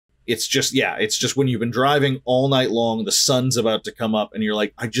it's just when you've been driving all night long, the sun's about to come up, and you're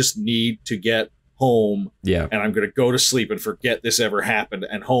like, I just need to get home. Yeah. And I'm going to go to sleep and forget this ever happened.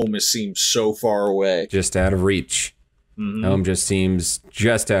 And home seems so far away. Just out of reach. Mm-hmm. Home just seems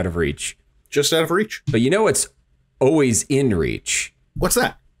just out of reach. Just out of reach. But you know what's always in reach? What's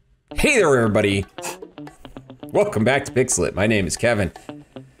that? Hey there, everybody. Welcome back to PixelLit. My name is Kevin.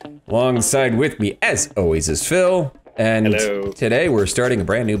 Alongside with me, as always, is Phil. And hello. Today we're starting a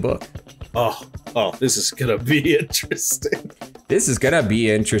brand new book. Oh, this is going to be interesting. This is going to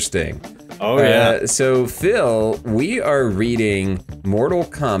be interesting. Oh, yeah. So, Phil, we are reading Mortal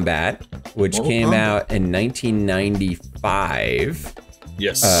Kombat, which came out in 1995.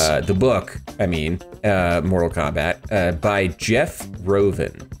 Yes. The book, Mortal Kombat, by Jeff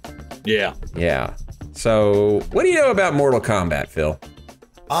Rovin. Yeah. Yeah. So, what do you know about Mortal Kombat, Phil?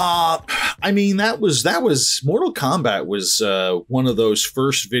 That was Mortal Kombat was one of those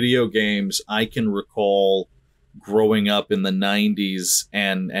first video games I can recall growing up in the 90s,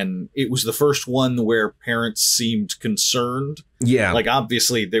 and it was the first one where parents seemed concerned. Yeah. Like,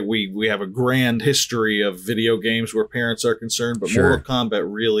 obviously that we have a grand history of video games where parents are concerned, but Sure. Mortal Kombat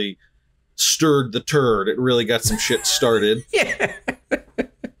really stirred the turd. It really got some shit started. Yeah.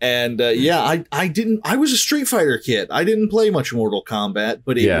 And I was a Street Fighter kid. I didn't play much Mortal Kombat,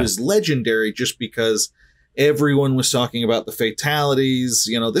 but it was legendary just because everyone was talking about the fatalities.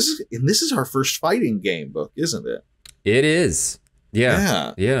 You know, this is our first fighting game book, isn't it? It is.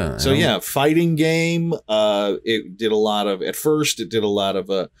 Yeah. Yeah. So yeah, fighting game. It did a lot of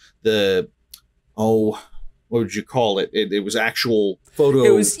what would you call it? It was actual photo.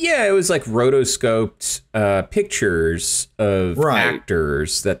 It was like rotoscoped pictures of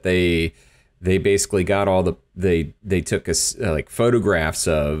actors that they basically got all they took us like photographs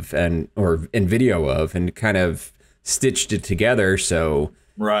of and video of and kind of stitched it together, so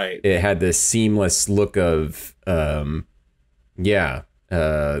it had this seamless look of it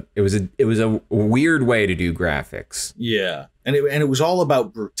was a weird way to do graphics. Yeah. And it was all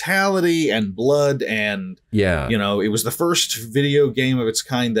about brutality and blood, and it was the first video game of its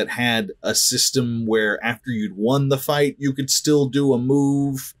kind that had a system where after you'd won the fight, you could still do a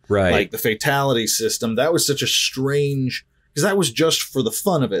move, like the fatality system. That was such a strange, because that was just for the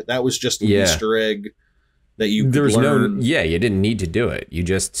fun of it. That was just an Easter egg that you could learn. You didn't need to do it. You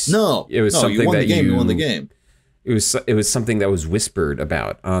just you won the game. It was something that was whispered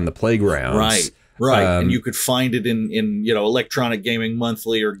about on the playgrounds. Right, and you could find it in Electronic Gaming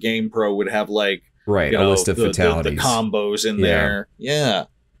Monthly or GamePro would have like a list of fatalities, the combos in there. Yeah.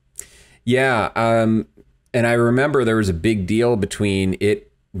 And I remember there was a big deal between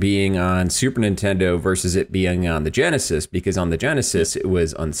it being on Super Nintendo versus it being on the Genesis, because on the Genesis it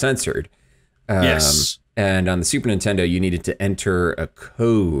was uncensored. Yes. And on the Super Nintendo, you needed to enter a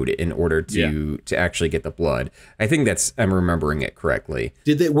code in order to actually get the blood. I think I'm remembering it correctly.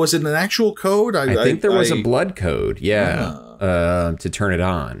 Was it an actual code? I think there was a blood code, to turn it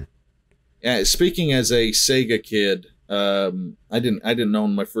on. Yeah, speaking as a Sega kid, I didn't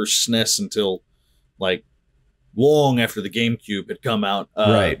own my first SNES until like long after the GameCube had come out.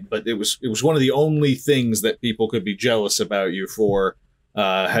 But it was one of the only things that people could be jealous about you for.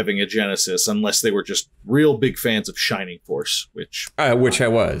 Having a Genesis, unless they were just real big fans of Shining Force, which I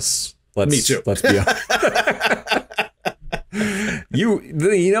was. Me too. Let's be honest.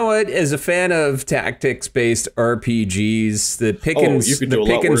 You know what? As a fan of tactics-based RPGs, the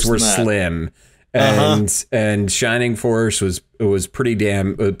pickings were slim, and Shining Force was pretty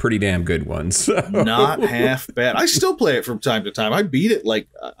damn good one. So. Not half bad. I still play it from time to time. I beat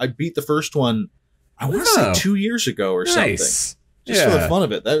the first one. I want to say 2 years ago or something. Just for the fun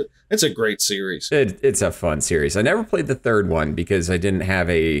of it. It's a great series. It's a fun series. I never played the third one because I didn't have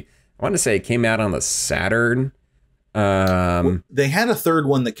I want to say it came out on the Saturn. They had a third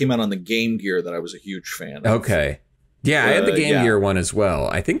one that came out on the Game Gear that I was a huge fan of. Okay. Yeah, I had the Game Gear one as well.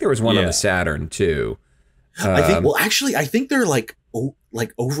 I think there was one on the Saturn too. I think there are like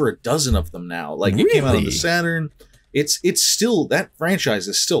over a dozen of them now. Like it came out on the Saturn. It's still, that franchise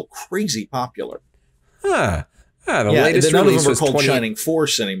is still crazy popular. Huh. The latest none release of them are was called Shining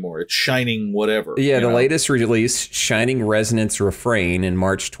Force anymore. It's Shining whatever. Yeah, the latest release, Shining Resonance Refrain, in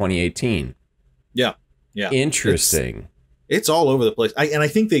March 2018. Yeah. Interesting. It's all over the place. I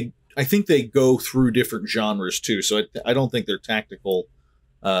think they go through different genres too. So I don't think they're tactical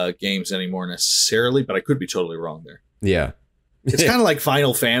games anymore necessarily, but I could be totally wrong there. Yeah. It's kind of like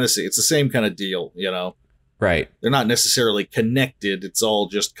Final Fantasy. It's the same kind of deal, Right. They're not necessarily connected. It's all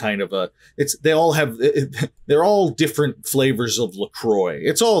just kind of they're all different flavors of LaCroix.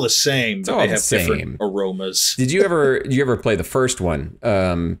 It's all the same, but they have different aromas. Did you ever play the first one?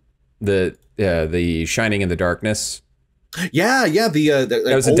 the Shining in the Darkness. Yeah,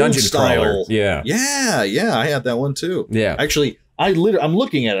 that was a dungeon crawler. Yeah, I had that one too. Yeah, actually, I'm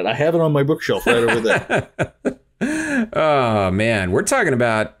looking at it. I have it on my bookshelf right over there. Oh man, we're talking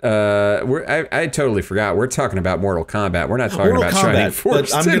about. I totally forgot. We're talking about Mortal Kombat. We're not talking about Shining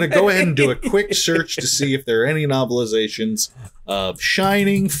Force. But I'm going to go ahead and do a quick search to see if there are any novelizations of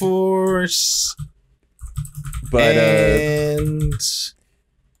Shining Force. But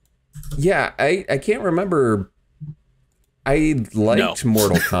yeah, I can't remember. I liked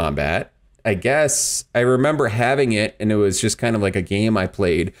Mortal Kombat. I guess I remember having it, and it was just kind of like a game I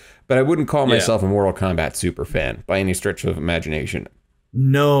played, but I wouldn't call myself a Mortal Kombat super fan by any stretch of imagination.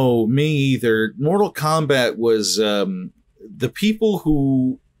 No, me either. Mortal Kombat was the people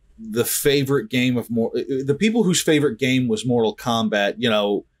whose favorite game was Mortal Kombat, you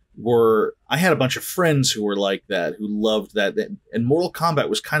know, I had a bunch of friends who were like that, who loved that. And Mortal Kombat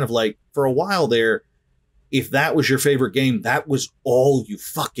was kind of like, for a while there, if that was your favorite game, that was all you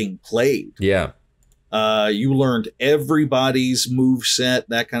fucking played. Yeah. You learned everybody's moveset,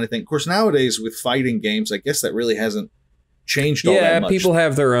 that kind of thing. Of course, nowadays with fighting games, I guess that really hasn't changed all that much. Yeah, people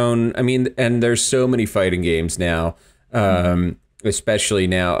have their own. I mean, and there's so many fighting games now, especially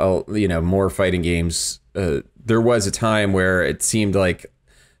now, you know, more fighting games. There was a time where it seemed like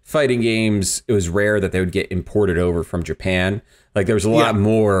fighting games, it was rare that they would get imported over from Japan. Like there was a lot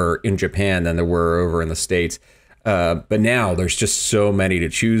more in Japan than there were over in the States. But now there's just so many to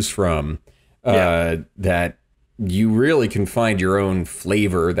choose from that you really can find your own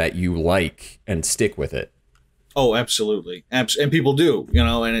flavor that you like and stick with it. Oh, absolutely. And people do, you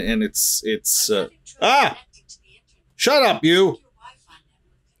know, and it's shut up, you.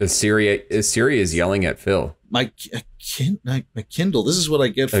 Siri is yelling at Phil. My Kindle. This is what I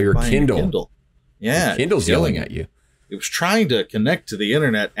get for your buying Kindle. A Kindle. Yeah. Kindle's yelling at you. It was trying to connect to the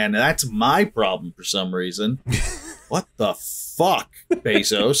internet, and that's my problem for some reason. What the fuck,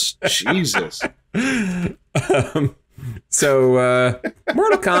 Bezos? Jesus. So,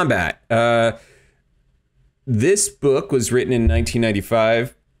 Mortal Kombat. This book was written in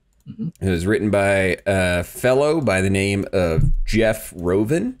 1995. It was written by a fellow by the name of Jeff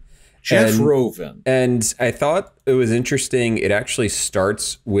Rovin. Jeff Rovin. And I thought it was interesting. It actually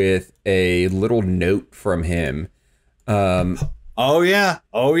starts with a little note from him. Oh yeah,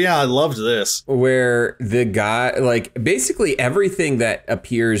 I loved this. Where the guy, like, basically everything that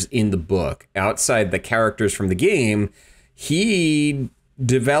appears in the book outside the characters from the game, he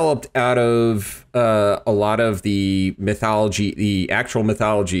developed out of a lot of the mythology, the actual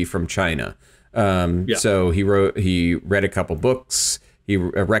mythology from China. So he read a couple books. He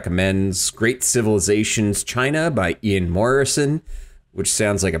recommends Great Civilizations China by Ian Morrison, which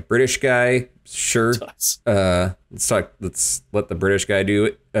sounds like a British guy. Sure. Let's let the British guy do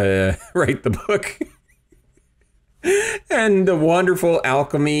it. Write the book. And The Wonderful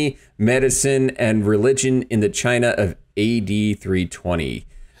Alchemy, Medicine, and Religion in the China of AD 320.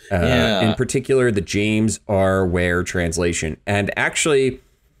 In particular, the James R. Ware translation. And actually,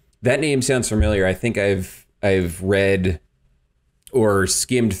 that name sounds familiar. I think I've read or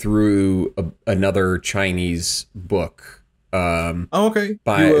skimmed through another Chinese book. Okay.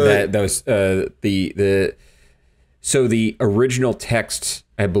 So the original text,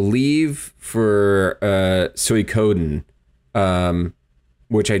 I believe, for Suikoden,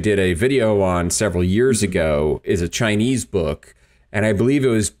 which I did a video on several years ago, is a Chinese book, and I believe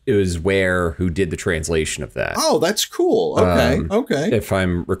it was Ware who did the translation of that. Oh, that's cool. Okay. If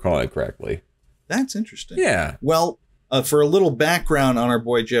I'm recalling correctly. That's interesting. Yeah. Well, for a little background on our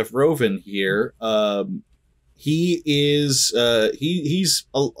boy Jeff Rovin here, he's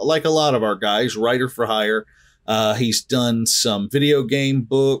like a lot of our guys, writer for hire. He's done some video game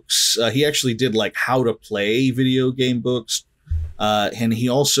books. He actually did like how to play video game books. And he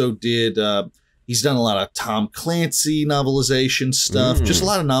also did, he's done a lot of Tom Clancy novelization stuff, just a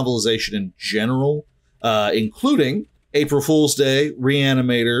lot of novelization in general, including April Fool's Day,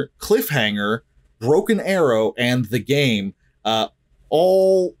 Reanimator, Cliffhanger, Broken Arrow, and The Game,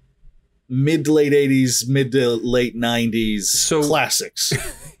 all mid to late 80s, mid to late 90s classics.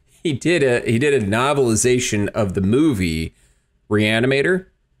 He did a novelization of the movie Reanimator.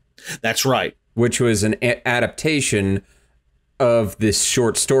 That's right. Which was an adaptation of this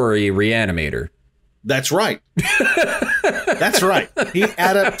short story Reanimator. That's right. That's right. He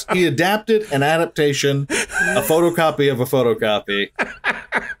adapted an adaptation, a photocopy of a photocopy.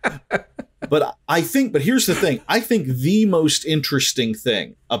 But here's the thing. I think the most interesting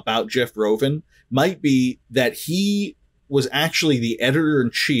thing about Jeff Rovin might be that he was actually the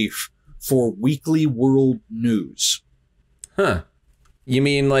editor-in-chief for Weekly World News. Huh. You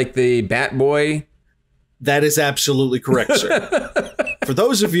mean like the Bat Boy? That is absolutely correct, sir. For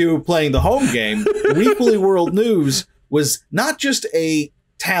those of you playing the home game, Weekly World News was not just a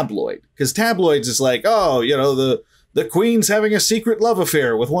tabloid, because tabloids is like, oh, you know, the Queen's having a secret love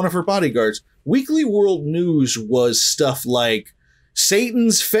affair with one of her bodyguards. Weekly World News was stuff like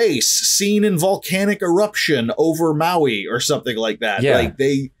Satan's face seen in volcanic eruption over Maui or something like that. Yeah. Like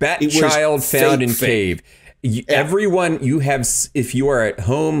Bat child found in cave. Yeah. Everyone, you have, if you are at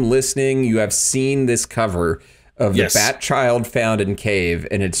home listening, you have seen this cover of the Bat child found in cave,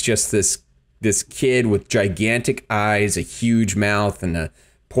 and it's just this kid with gigantic eyes, a huge mouth, and a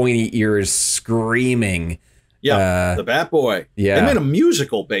pointy ears screaming. Yeah, the Bat Boy. Yeah, they made a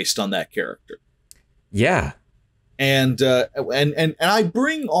musical based on that character. Yeah, and I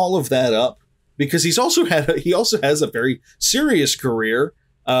bring all of that up because he also has a very serious career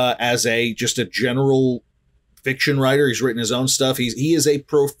as just a general fiction writer. He's written his own stuff. He is a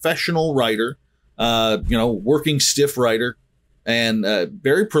professional writer, working stiff writer, and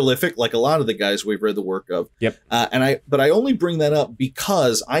very prolific, like a lot of the guys we've read the work of. Yep. But I only bring that up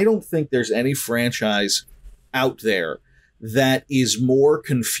because I don't think there's any franchise out there that is more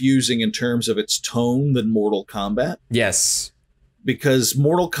confusing in terms of its tone than Mortal Kombat. Yes. Because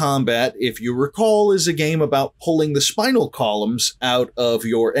Mortal Kombat, if you recall, is a game about pulling the spinal columns out of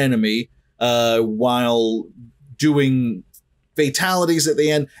your enemy while doing fatalities at the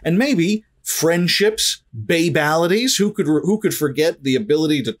end, and maybe friendships, babalities. Who could forget the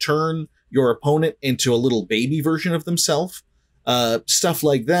ability to turn your opponent into a little baby version of themselves? Stuff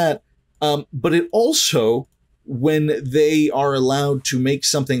like that. But it also, when they are allowed to make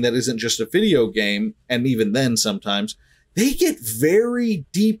something that isn't just a video game, and even then sometimes, they get very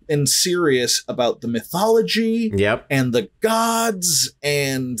deep and serious about the mythology and the gods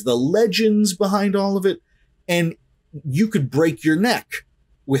and the legends behind all of it. And you could break your neck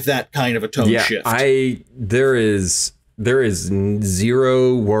with that kind of a tone shift. There is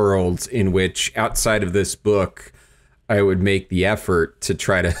zero worlds in which, outside of this book, I would make the effort to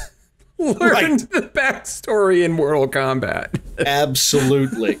try to learn the backstory in Mortal Kombat.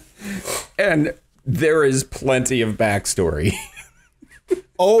 Absolutely. And there is plenty of backstory.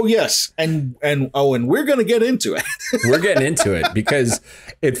 Oh, yes. And we're going to get into it. We're getting into it because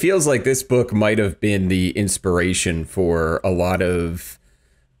it feels like this book might have been the inspiration for a lot of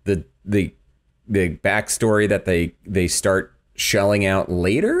the backstory that they start shelling out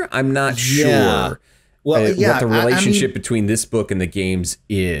later. I'm not sure what the relationship between this book and the games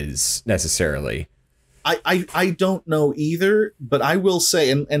is necessarily. I don't know either, but I will say,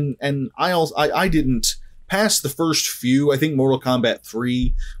 and I didn't pass the first few. I think Mortal Kombat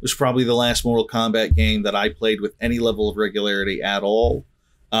 3 was probably the last Mortal Kombat game that I played with any level of regularity at all.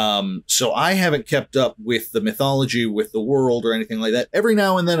 So I haven't kept up with the mythology, with the world, or anything like that. Every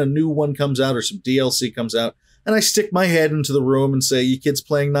now and then a new one comes out or some DLC comes out, and I stick my head into the room and say, "You kids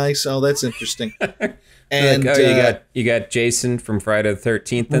playing nice? Oh, that's interesting." And like, you got Jason from Friday the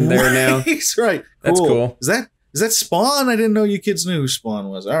 13th in there now. He's right. That's cool. Is that Spawn? I didn't know you kids knew who Spawn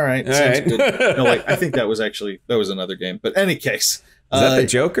was. All right. Sounds good. No, I think that was another game. But any case. Is that the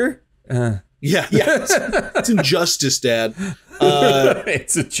Joker? Yeah. It's Injustice, Dad.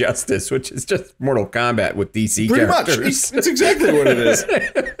 It's Injustice, which is just Mortal Kombat with DC characters. Pretty much. That's exactly what it is.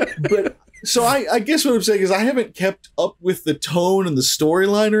 But so I guess what I'm saying is I haven't kept up with the tone and the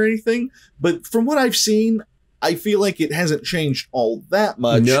storyline or anything. But from what I've seen, I feel like it hasn't changed all that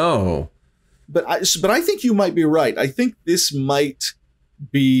much. No. But I think you might be right. I think this might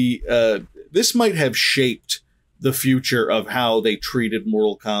have shaped the future of how they treated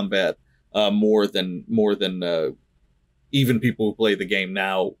Mortal Kombat more than even people who play the game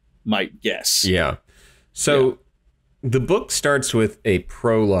now might guess. Yeah. So the book starts with a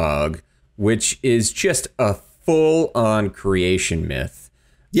prologue, which is just a full-on creation myth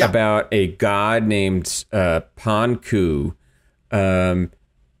about a god named Pan-Ku,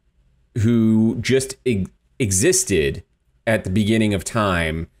 who just existed at the beginning of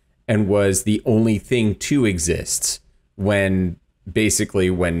time and was the only thing to exist when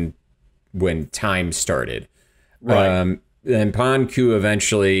time started. Right. Then Pan-Ku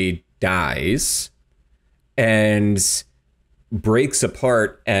eventually dies and breaks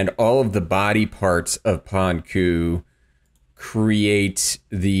apart, and all of the body parts of Pan-Ku create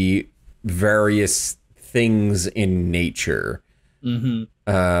the various things in nature.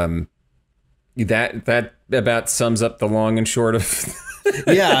 Mm-hmm. That about sums up the long and short of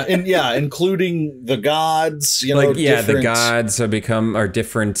including the gods, the gods are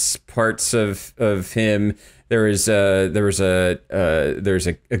different parts of him. There's a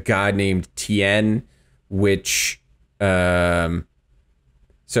god named Tien, which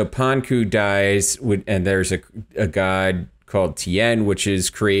So Panku dies, and there's a god called Tien, which is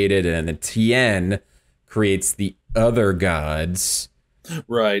created, and the Tien creates the other gods.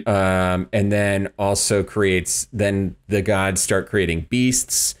 Right. And then also then the gods start creating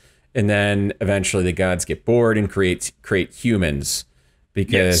beasts, and then eventually the gods get bored and create humans,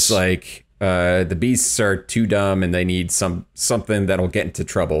 because the beasts are too dumb and they need something that'll get into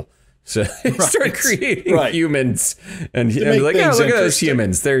trouble. So they start creating humans, and be like, oh, look at those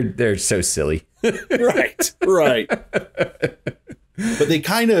humans. They're so silly. Right. But they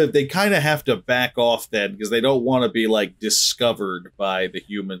kind of have to back off then, because they don't want to be like discovered by the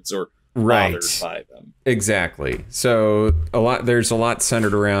humans or bothered by them. Exactly. So there's a lot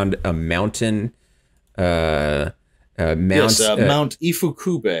centered around a mountain. Mount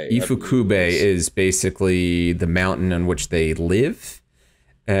Ifukube. Ifukube is basically the mountain on which they live,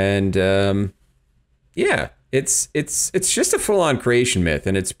 and it's just a full-on creation myth,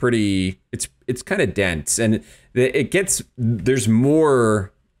 and it's kind of dense, and there's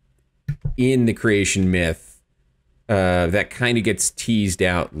more in the creation myth that kind of gets teased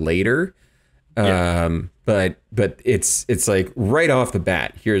out later. But it's like right off the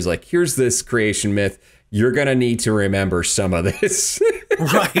bat, here's this creation myth. You're gonna need to remember some of this.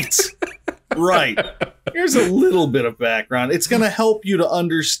 Right. Here's a little bit of background. It's gonna help you to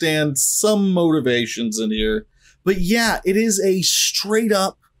understand some motivations in here. But yeah, it is a straight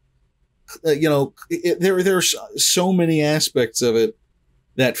up, there's so many aspects of it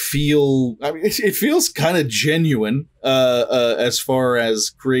that feel, I mean, it feels kind of genuine as far as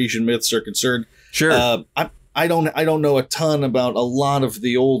creation myths are concerned. Sure. I don't know a ton about a lot of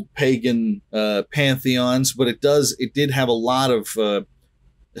the old pagan pantheons, but it did have a lot of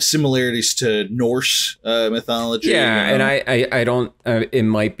similarities to Norse mythology. Yeah, and I don't. It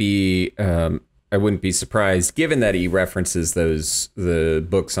might be. I wouldn't be surprised, given that he references the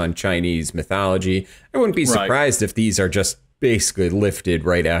books on Chinese mythology. I wouldn't be surprised if these are just basically lifted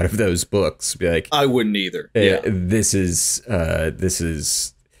right out of those books. Be like, I wouldn't either. This is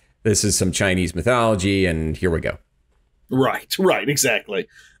some Chinese mythology, and here we go. Right, exactly.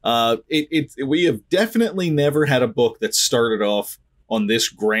 We have definitely never had a book that started off on this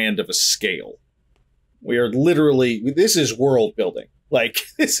grand of a scale. We are this is world building. Like,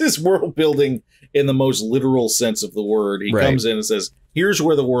 this is world building in the most literal sense of the word. He comes in and says, here's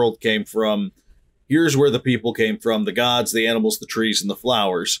where the world came from. Here's where the people came from, the gods, the animals, the trees, and the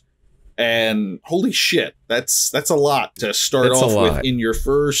flowers. And holy shit, that's a lot to start off with in your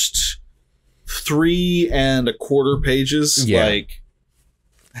first 3 1/4 pages. Yeah. Like,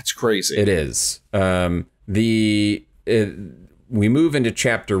 that's crazy. It is. We move into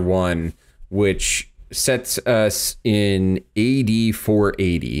chapter 1, which sets us in AD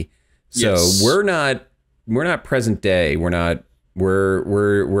 480. So we're not present day. We're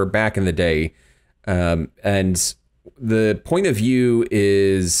back in the day. And the point of view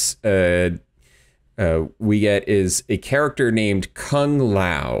is we get is a character named Kung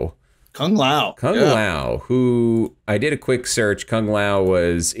Lao. Kung Lao, who I did a quick search. Kung Lao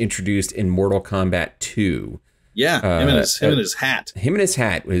was introduced in Mortal Kombat 2. Yeah, him and his hat. Him and his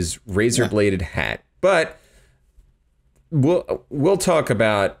hat, his razor-bladed hat. But we'll talk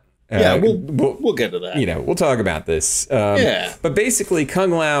about. We'll get to that. We'll talk about this. But basically,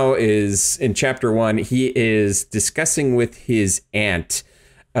 Kung Lao is in chapter 1. He is discussing with his aunt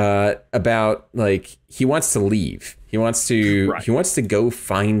about, like, he wants to leave. He wants to go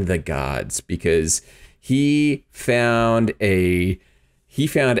find the gods, because he found a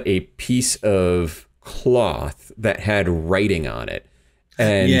piece of cloth that had writing on it,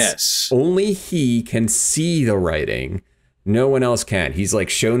 and only he can see the writing. No one else can. He's like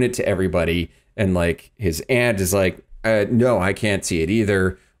shown it to everybody, and like his aunt is like, no, I can't see it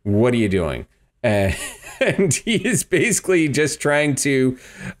either. What are you doing? And he is basically just trying to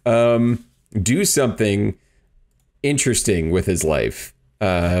do something interesting with his life.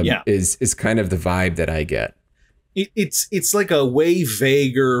 Is kind of the vibe that I get. It's like a way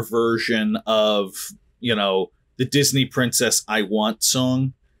vaguer version of, the Disney Princess I Want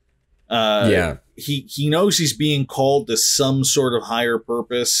song. He knows he's being called to some sort of higher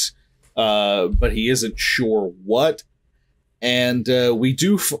purpose, but he isn't sure what. And we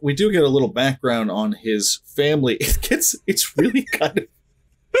do get a little background on his family. It's really kind of,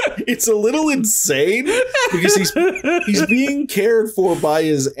 it's a little insane, because he's being cared for by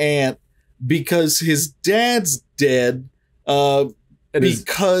his aunt because his dad's dead.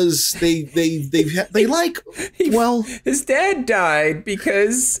 Because his dad died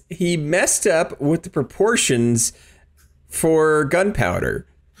because he messed up with the proportions for gunpowder,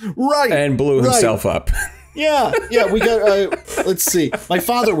 right, and blew himself up. Yeah, we got, let's see. My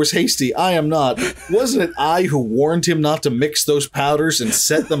father was hasty. I am not. Wasn't it I who warned him not to mix those powders and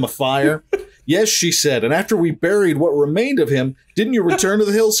set them afire? Yes, she said, and after we buried what remained of him, didn't you return to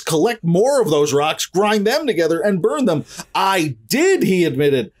the hills, collect more of those rocks, grind them together, and burn them? I did, he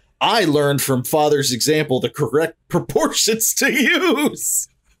admitted. I learned from father's example the correct proportions to use.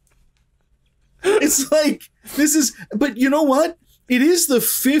 It's like, this is, but you know what? It is the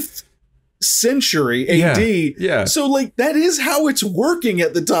 5th century AD. Yeah. So like that is how it's working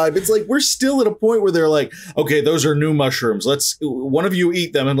at the time. It's like we're still at a point where they're like, okay, those are new mushrooms. One of you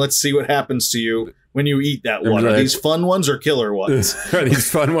eat them and let's see what happens to you when you eat that one. Are these fun ones or killer ones? Are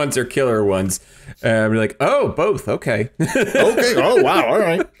these fun ones or killer ones? We're like, oh, both. Okay. Okay. Oh, wow. All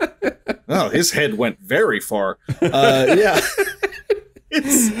right. Oh, his head went very far. Yeah.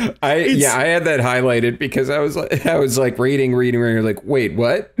 I had that highlighted because I was like reading, like, wait,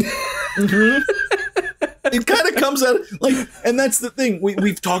 what? Mm-hmm. It kind of comes out like, and that's the thing.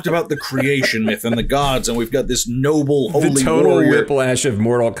 We've talked about the creation myth and the gods, and we've got this noble holy warrior. The total whiplash of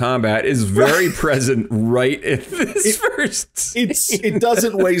Mortal Kombat is very present right in this first. It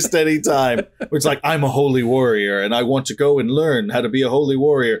doesn't waste any time. It's like, I'm a holy warrior, and I want to go and learn how to be a holy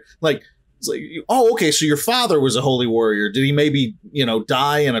warrior. Like. It's like, oh, okay, so your father was a holy warrior. Did he maybe,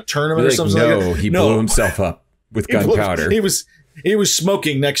 die in a tournament or something? No, he blew himself up with gunpowder. He was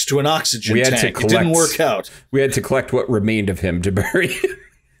smoking next to an oxygen tank. It didn't work out. We had to collect what remained of him to bury him.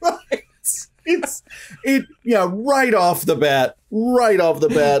 Right. Right off the bat,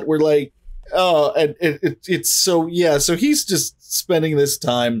 we're like, oh, and it's so, yeah, so he's just spending this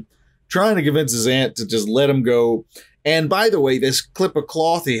time trying to convince his aunt to just let him go. And by the way, this clip of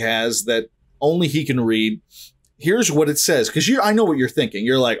cloth he has that only he can read, here's what it says. Because I know what you're thinking.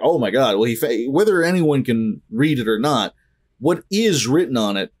 You're like, oh my God, well, whether anyone can read it or not, what is written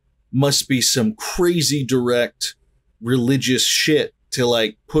on it must be some crazy direct religious shit to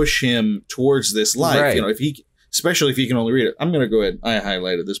like push him towards this life. Right. Especially if he can only read it. I'm going to go ahead. I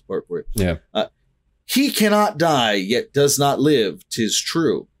highlighted this part for you. Yeah. He cannot die, yet does not live. 'Tis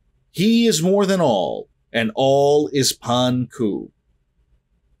true. He is more than all. And all is Panku.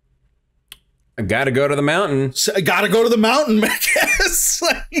 I gotta go to the mountain. So I gotta go to the mountain, I guess.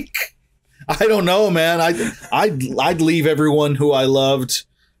 Like, I don't know, man. I'd leave everyone who I loved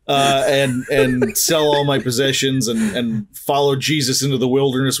and sell all my possessions and follow Jesus into the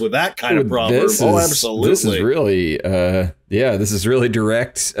wilderness with that kind of proverb. Absolutely. This is really, this is really a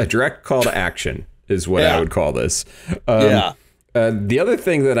direct call to action is what I would call this. The other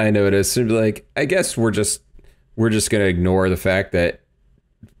thing that I noticed, like, I guess we're just going to ignore the fact that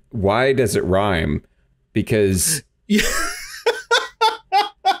why does it rhyme? Because they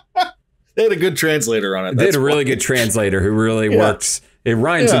had a good translator on it. They had a really good translator who really works. It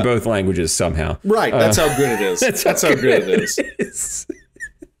rhymes in both languages somehow. Right. That's how good it is. That's how good it is.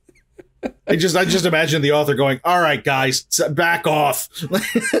 I just imagine the author going, all right, guys, back off.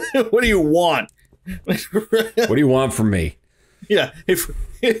 What do you want? What do you want from me? Yeah, if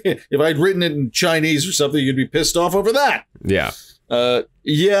I'd written it in Chinese or something, you'd be pissed off over that. Yeah.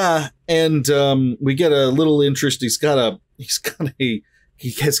 And we get a little interest. He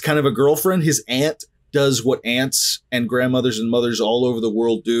has kind of a girlfriend. His aunt does what aunts and grandmothers and mothers all over the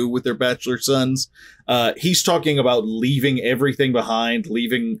world do with their bachelor sons. He's talking about leaving everything behind,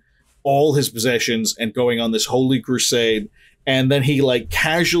 leaving all his possessions and going on this holy crusade. And then he like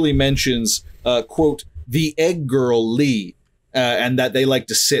casually mentions, quote, the egg girl Lee. And that they like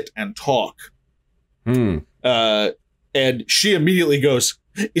to sit and talk. And she immediately goes,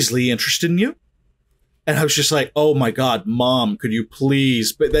 is Lee interested in you? And I was just like, oh my God, Mom, could you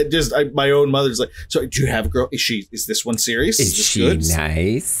please? But that just, my own mother's like, so do you have a girl? Is this one serious? Is she good?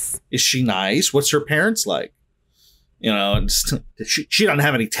 Nice? Is she nice? What's her parents like? She doesn't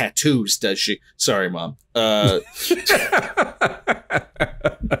have any tattoos, does she? Sorry, Mom. I'm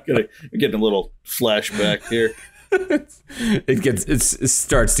getting a little flashback here. It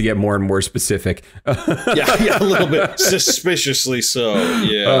starts to get more and more specific. yeah, a little bit suspiciously so.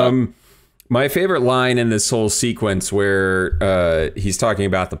 Yeah. My favorite line in this whole sequence where he's talking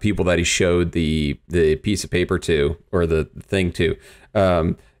about the people that he showed the piece of paper to, or the thing to,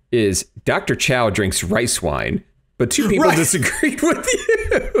 is Dr. Chow drinks rice wine, but two people disagreed with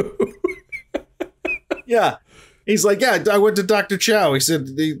you. Yeah. He's like, yeah, I went to Dr. Chow. He said,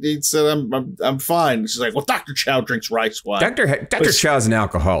 I'm fine. She's like, well, Dr. Chow drinks rice wine. Dr. Chow's an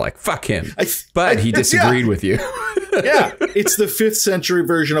alcoholic. Fuck him. But he disagreed with you. Yeah, it's the 5th century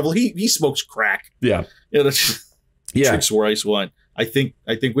version of, well, he smokes crack. Yeah. Drinks rice wine. I think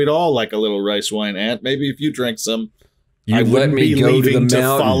we'd all like a little rice wine, Aunt. Maybe if you drank some. You let me go to the mountain to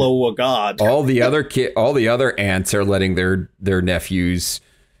follow a god. All the other aunts are letting their nephews,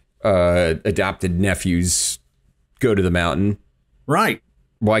 adopted nephews, go to the mountain. Right.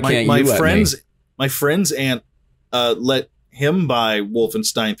 Why can't you let me? My friend's aunt let him buy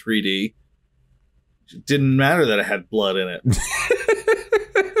Wolfenstein 3D. It didn't matter that it had blood in it.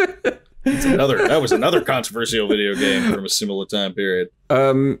 That was another controversial video game from a similar time period.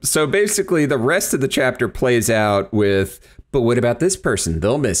 So basically, the rest of the chapter plays out with, but what about this person?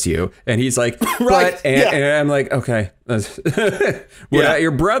 They'll miss you. And he's like, right, and I'm like, okay. What about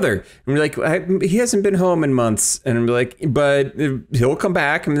your brother? And we're like, he hasn't been home in months. And I'm like, but he'll come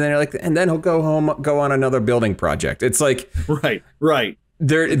back. And then they're like, and then he'll go home, go on another building project. It's like, right.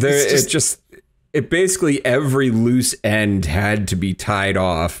 It basically every loose end had to be tied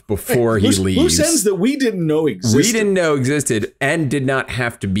off before he leaves. Loose ends that we didn't know existed. We didn't know existed and did not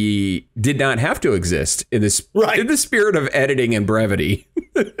have to exist in this in the spirit of editing and brevity.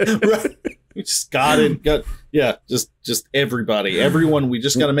 Right. We just just everyone. We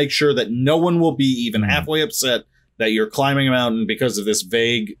just got to make sure that no one will be even halfway upset that you're climbing a mountain because of this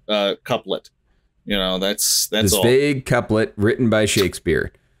vague couplet. You know, that's this all. Vague couplet written by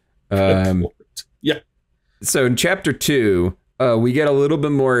Shakespeare. Yeah. So in chapter 2, we get a little bit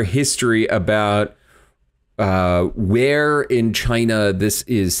more history about where in China this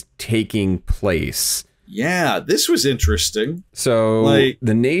is taking place. Yeah, this was interesting. So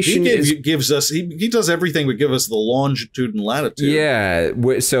the nation gives us he does everything but give us the longitude and latitude. Yeah.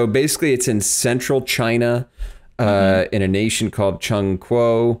 So basically, it's in central China, in a nation called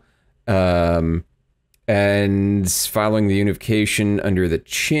Chengkuo. And following the unification under the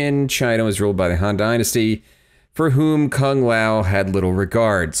Qin, China was ruled by the Han Dynasty, for whom Kung Lao had little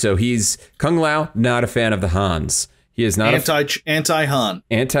regard. So Kung Lao, not a fan of the Hans. He is not anti-Han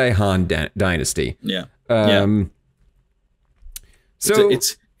dynasty. Yeah. So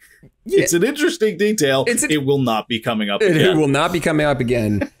it's an interesting detail. It will not be coming up again. It will not be coming up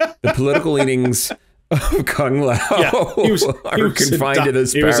again. The political leanings of Kung Lao he was confined to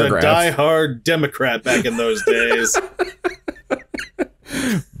this paragraph. He was a diehard Democrat back in those days.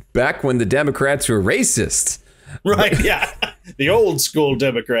 Back when the Democrats were racist. Right, yeah. The old school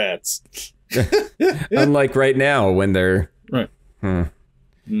Democrats. Unlike right now when they're... Right.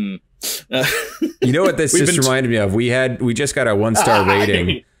 You know what this just reminded me of? We just got a 1-star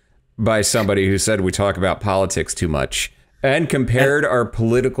rating by somebody who said we talk about politics too much and compared our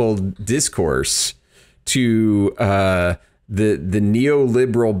political discourse to the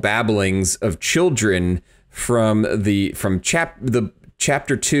neoliberal babblings of children from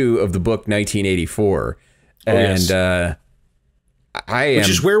chapter 2 of the book 1984. Which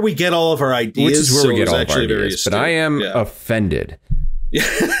is where we get all of our ideas. Which is where we get all of our ideas. But I am offended.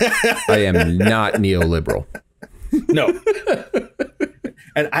 I am not neoliberal. No.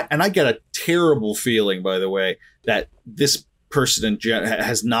 And I get a terrible feeling, by the way, that this person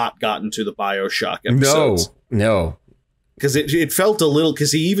has not gotten to the Bioshock episodes. No. Because it felt a little,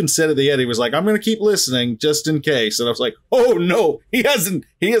 because he even said at the end, he was like, I'm going to keep listening just in case. And I was like, oh no, he hasn't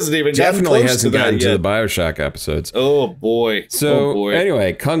even definitely hasn't gotten to the Bioshock episodes. Oh boy. So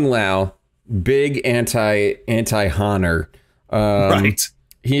anyway, Kung Lao, big anti-Hanner. Right.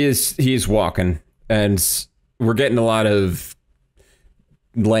 He's walking, and we're getting a lot of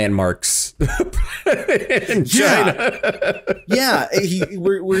landmarks in China.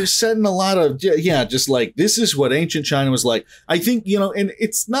 We're setting a lot of just like, this is what ancient China was like. I think, and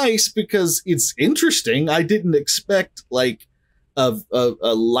it's nice because it's interesting. I didn't expect like a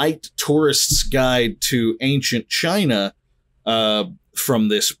light tourist's guide to ancient China from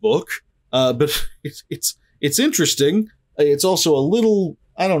this book, but it's interesting. It's also a little,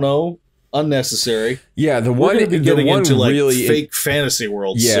 I don't know, unnecessary. Yeah, the one into like really fake fantasy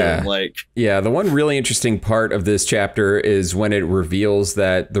world soon. The one really interesting part of this chapter is when it reveals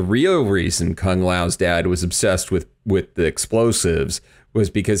that the real reason Kung Lao's dad was obsessed with the explosives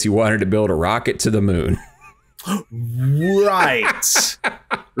was because he wanted to build a rocket to the moon. Right.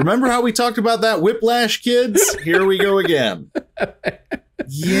 Remember how we talked about that Whiplash, kids? Here we go again.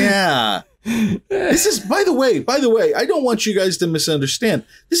 Yeah. This is, by the way, I don't want you guys to misunderstand.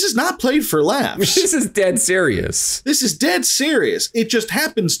 This is not played for laughs. This is dead serious. This is dead serious. It just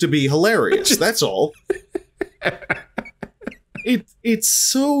happens to be hilarious. That's all. It's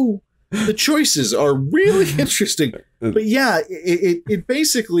so, the choices are really interesting. But yeah, it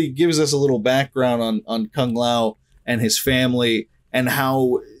basically gives us a little background on Kung Lao and his family and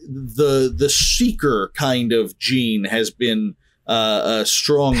how the seeker kind of gene has been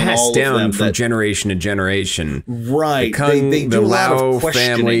strong in all down of them from generation to generation. Right. The Lao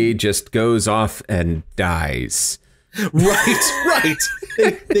family just goes off and dies. Right.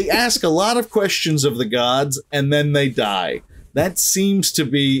 They ask a lot of questions of the gods, and then they die. That seems to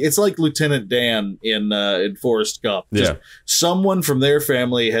be, it's like Lieutenant Dan in Forrest Gump. Just someone from their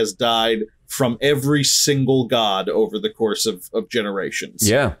family has died from every single god over the course of generations.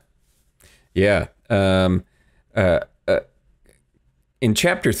 Yeah. In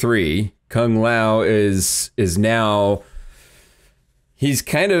chapter 3, Kung Lao is now, he's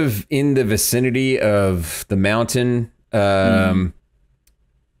kind of in the vicinity of the mountain, and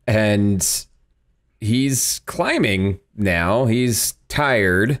he's climbing now. He's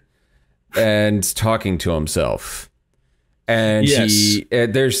tired and talking to himself. And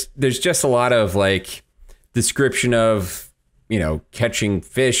there's just a lot of like description of, you know, catching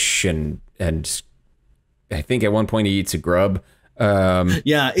fish and I think at one point he eats a grub.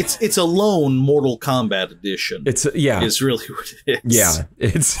 It's a lone Mortal Kombat edition. It's really what it is. Yeah,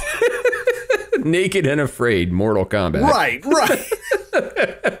 it's Naked and Afraid Mortal Kombat. Right.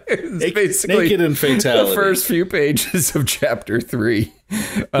 It's basically Naked and Fatality. The first few pages of chapter 3.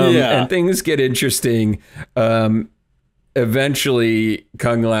 And things get interesting. Eventually,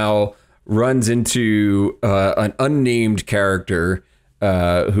 Kung Lao runs into an unnamed character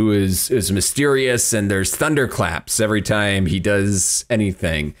who is mysterious, and there's thunderclaps every time he does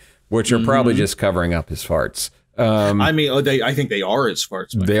anything, which are probably just covering up his farts. I think they are his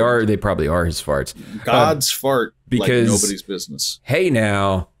farts. They probably are his farts. God's fart, because like nobody's business. Hey,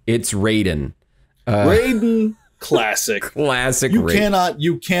 now it's Raiden. Raiden, classic. Classic.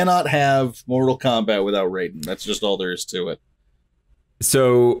 You cannot have Mortal Kombat without Raiden. That's just all there is to it.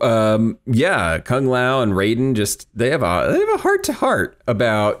 So, Kung Lao and Raiden they have a heart to heart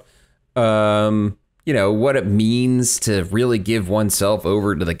about, what it means to really give oneself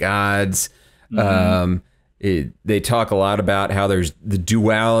over to the gods. They talk a lot about how there's the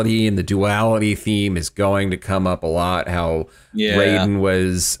duality, and the duality theme is going to come up a lot. How Raiden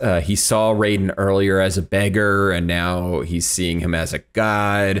was, he saw Raiden earlier as a beggar, and now he's seeing him as a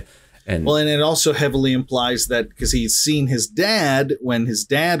god. And it also heavily implies that because he's seen his dad when his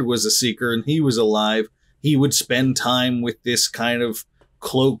dad was a seeker and he was alive, he would spend time with this kind of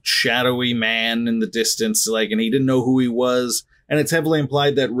cloaked, shadowy man in the distance, and he didn't know who he was. And it's heavily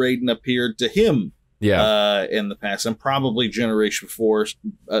implied that Raiden appeared to him in the past, and probably generations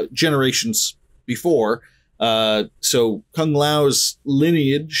before. So Kung Lao's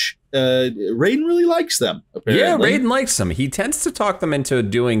lineage, Raiden really likes them, apparently. Yeah, Raiden likes them. He tends to talk them into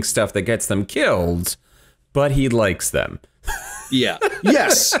doing stuff that gets them killed, but he likes them. Yeah.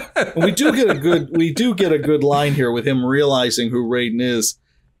 Yes. And we do get a good line here with him realizing who Raiden is.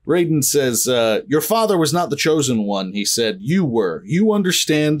 Raiden says, "Your father was not the chosen one," he said. "You were. You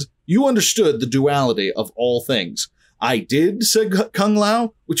understood the duality of all things." "I did," said Kung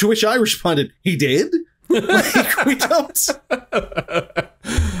Lao, to which I responded, "He did?" Like, we don't.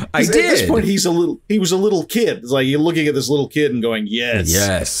 I did. At this point, he was a little kid. It's like you're looking at this little kid and going,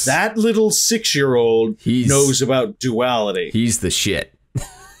 yes, that little 6-year-old knows about duality. He's the shit.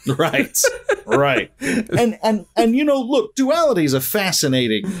 Right. And look, duality is a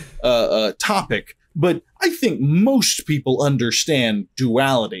fascinating topic, but I think most people understand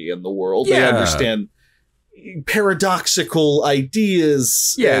duality in the world. Yeah. They understand paradoxical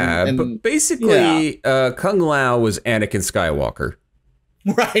ideas. Yeah, but basically, Kung Lao was Anakin Skywalker.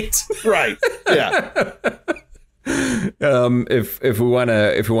 Right. Yeah. If we want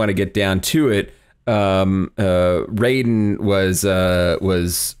to get down to it, Raiden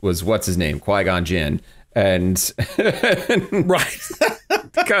was what's his name, Qui-Gon Jinn, and right.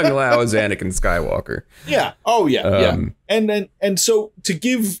 Kung Lao is Anakin Skywalker. Yeah. Oh yeah. And so to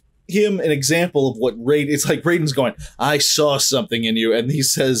give him an example of what it's like Raiden's going, "I saw something in you," and he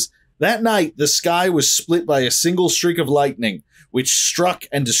says, "That night the sky was split by a single streak of lightning, which struck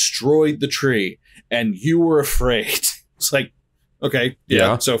and destroyed the tree, and you were afraid." It's like, okay,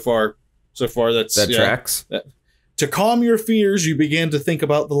 yeah. So far that tracks. To calm your fears, you began to think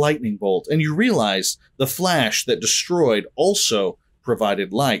about the lightning bolt, and you realized the flash that destroyed also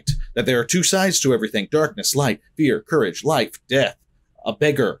provided light, that there are two sides to everything: darkness, light, fear, courage, life, death, a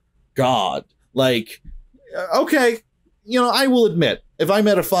beggar, God. Like, okay, I will admit, if I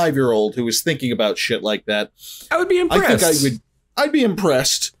met a 5-year-old who was thinking about shit like that, I would be impressed. I think I'd be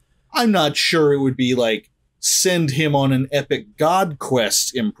impressed. I'm not sure it would be like send him on an epic God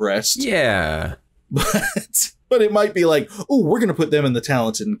quest impressed. Yeah. But it might be like, oh, we're going to put them in the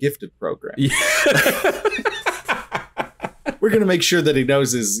talented and gifted program. Yeah. We're going to make sure that he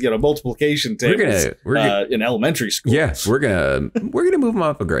knows his, multiplication tables in elementary school. Yeah, we're gonna move him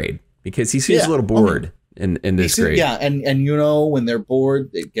up a grade because he seems a little bored in this grade. Yeah, and when they're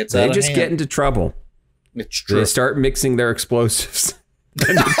bored, it gets out of hand. They just get into trouble. It's true. They start mixing their explosives.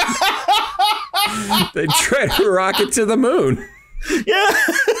 They try to rocket to the moon. Yeah.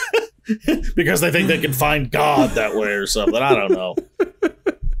 Because they think they can find God that way or something. I don't know.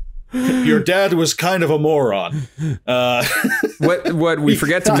 Your dad was kind of a moron. What we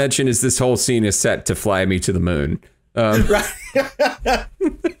forget to mention is this whole scene is set to Fly Me to the Moon. Right.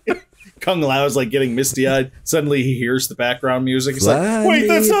 Kung Lao is like getting misty-eyed. Suddenly he hears the background music. He's like, wait,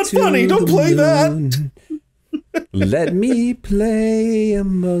 that's not funny. Don't play that. Let me play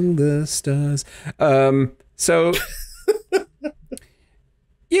among the stars. So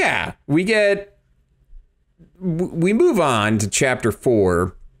yeah, we move on to chapter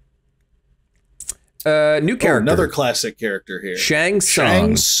 4. New character. Another classic character here. Shang Tsung.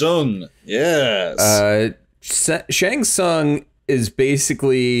 Shang Tsung. Yes. Shang Tsung is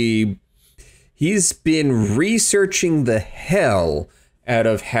basically, he's been researching the hell out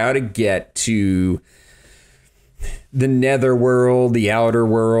of how to get to the netherworld, the outer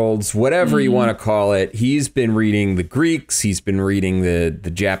worlds, whatever you want to call it. He's been reading the Greeks. He's been reading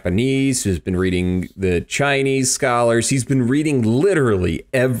the Japanese. He's been reading the Chinese scholars. He's been reading literally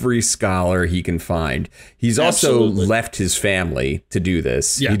every scholar he can find. He's also left his family to do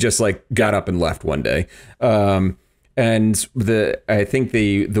this. Yeah. He just like got up and left one day. And I think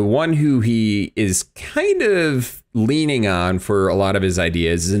the one who he is kind of leaning on for a lot of his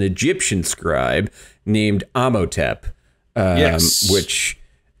ideas is an Egyptian scribe named Amhotep, which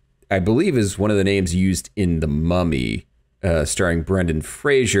I believe is one of the names used in The Mummy, starring Brendan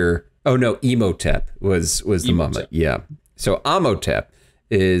Fraser. Oh no, Imhotep was the mummy. Yeah. So Amhotep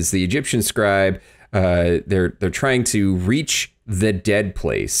is the Egyptian scribe. They're trying to reach the dead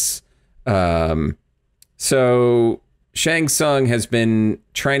place. So Shang Tsung has been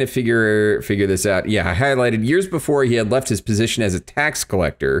trying to figure this out. Yeah, I highlighted years before he had left his position as a tax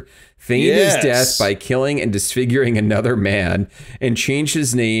collector, feigned his death by killing and disfiguring another man, and changed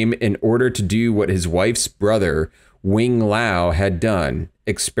his name in order to do what his wife's brother, Wing Lao, had done.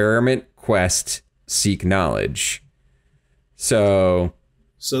 Experiment, quest, seek knowledge. So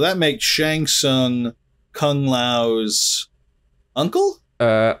that makes Shang Tsung Kung Lao's uncle?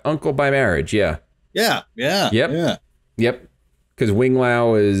 Uncle by marriage, yeah. Yeah. Yep. Because Wing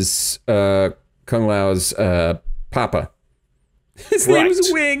Lao is Kung Lao's papa. His name was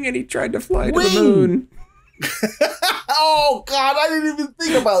Wing, and he tried to fly to the moon. Oh, God, I didn't even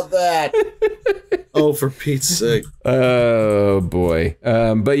think about that. Oh, for Pete's sake. Oh, boy.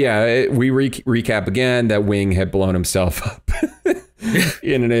 But yeah, we recap again that Wing had blown himself up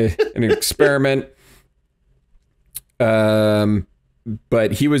in an experiment.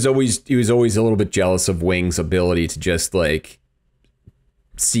 But he was always a little bit jealous of Wing's ability to just like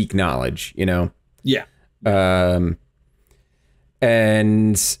seek knowledge, you know? Yeah.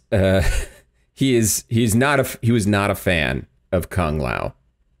 He was not a fan of Kung Lao,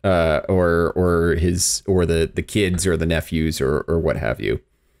 or the kids or the nephews or what have you.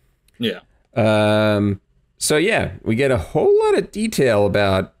 Yeah. So yeah, we get a whole lot of detail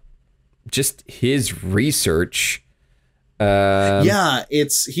about just his research.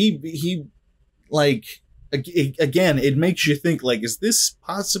 It's he like again, it makes you think like, is this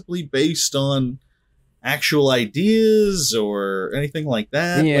possibly based on actual ideas or anything like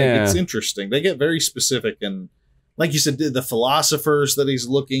that? Yeah. Like, it's interesting. They get very specific, and like you said, the philosophers that he's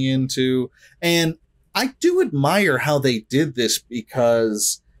looking into. And I do admire how they did this,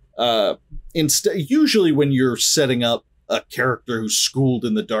 because usually when you're setting up a character who's schooled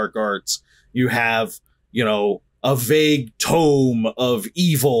in the dark arts, you have, you know, a vague tome of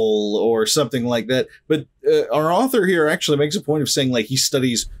evil or something like that. But our author here actually makes a point of saying, like, he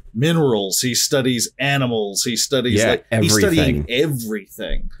studies minerals, he studies animals, he studies everything. He's studying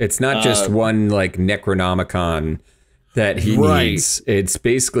everything. It's not just one like Necronomicon that he needs. It's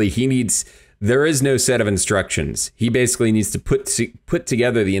basically there is no set of instructions. He basically needs to put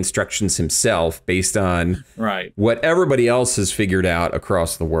together the instructions himself based on what everybody else has figured out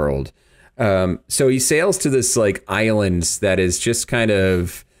across the world. So he sails to this like island that is just kind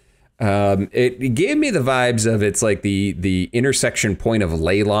of, it gave me the vibes of, it's like the intersection point of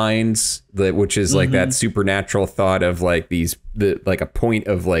ley lines, which is like that supernatural thought of like like a point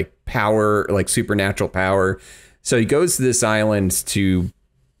of like power, like supernatural power. So he goes to this island to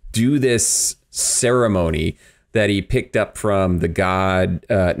do this ceremony that he picked up from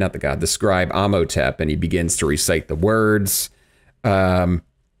the scribe Amhotep, and he begins to recite the words. And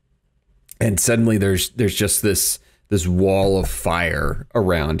suddenly there's just this wall of fire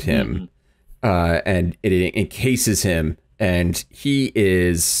around him, and it encases him, and he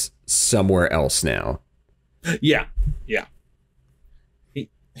is somewhere else now. Yeah.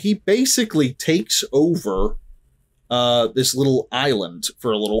 he basically takes over this little island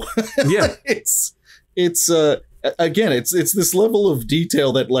for a little while. Yeah. it's again, it's this level of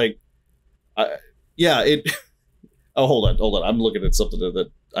detail that like, oh, hold on. I'm looking at something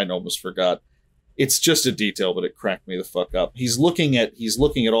that I almost forgot. It's just a detail, but it cracked me the fuck up. He's looking at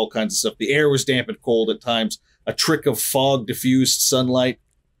all kinds of stuff. The air was damp and cold at times, a trick of fog diffused sunlight.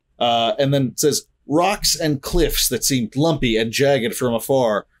 And then it says, rocks and cliffs that seemed lumpy and jagged from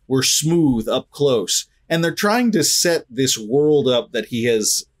afar were smooth up close. And they're trying to set this world up that he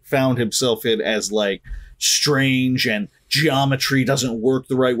has found himself in as like strange, and geometry doesn't work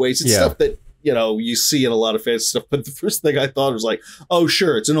the right ways. It's stuff that, you know, you see in a lot of fantasy stuff. But the first thing I thought was like, oh,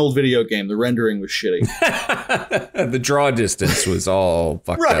 sure, it's an old video game. The rendering was shitty. The draw distance was all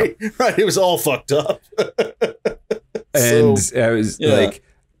fucked up. Right. It was all fucked up. And I was like,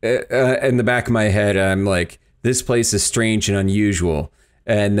 in the back of my head, I'm like, this place is strange and unusual.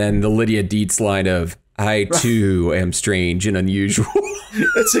 And then the Lydia Dietz line of, I too am strange and unusual.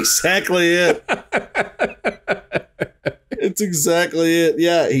 That's exactly it. It's exactly it.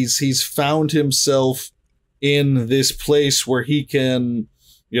 Yeah, he's found himself in this place where he can,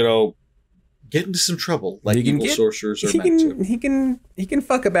 you know, get into some trouble like evil sorcerers are meant to. He can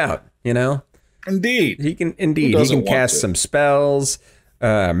fuck about, you know? Indeed. He can cast some spells.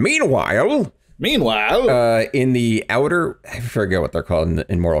 Meanwhile, in the outer, I forget what they're called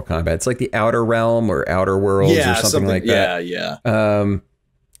in Mortal Kombat. It's like the outer realm or outer worlds or something like that. Yeah.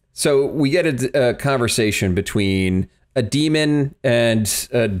 So we get a conversation between a demon and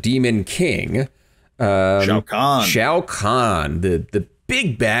a demon king. Shao Khan. Shao Khan, the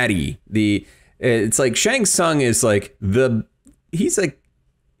big baddie. It's like Shang Tsung is like it's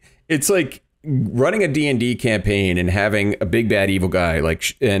like running a D&D campaign and having a big bad evil guy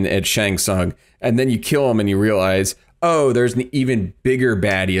like and Shang Tsung, and then you kill him and you realize, oh, there's an even bigger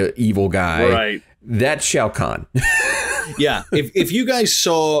bad evil guy. Right. That's Shao Khan. Yeah. If you guys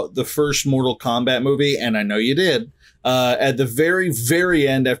saw the first Mortal Kombat movie, and I know you did, at the very, very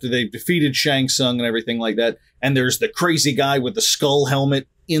end, after they defeated Shang Tsung and everything like that, and there's the crazy guy with the skull helmet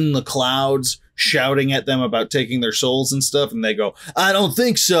in the clouds shouting at them about taking their souls and stuff, and they go, I don't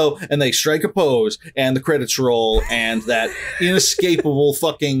think so, and they strike a pose, and the credits roll, and that inescapable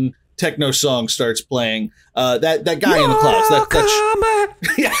fucking techno song starts playing. That guy in the clouds,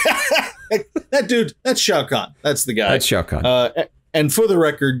 that dude, that's Shao Kahn. That's the guy. That's Shao Kahn. And for the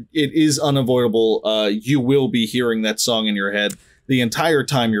record, it is unavoidable. You will be hearing that song in your head the entire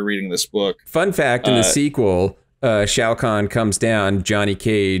time you're reading this book. Fun fact, in the sequel, Shao Kahn comes down, Johnny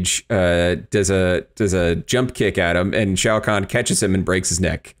Cage does a jump kick at him, and Shao Kahn catches him and breaks his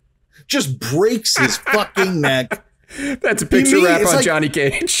neck. Just breaks his fucking neck. That's a picture wrap on like, Johnny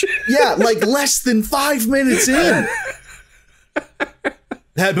Cage. Yeah, like less than 5 minutes in.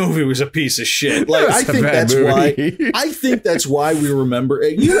 That movie was a piece of shit. Like, I think that's why we remember.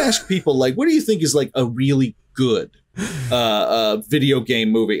 You ask people, like, what do you think is like a really good video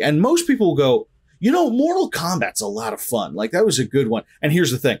game movie? And most people will go, you know, Mortal Kombat's a lot of fun. Like, that was a good one. And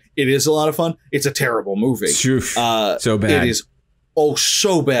here's the thing. It is a lot of fun. It's a terrible movie. So bad. It is,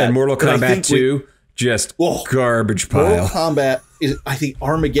 so bad. And Mortal Kombat 2, just garbage pile. Mortal Kombat is, I think,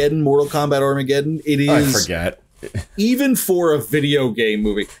 Mortal Kombat Armageddon. It is. I forget. Even for a video game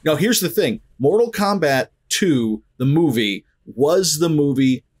movie. Now, here's the thing. Mortal Kombat 2, the movie, was the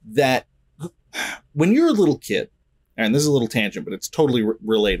movie that, when you're a little kid, and this is a little tangent, but it's totally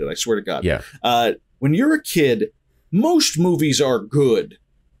related, I swear to God. Yeah. When you're a kid, most movies are good.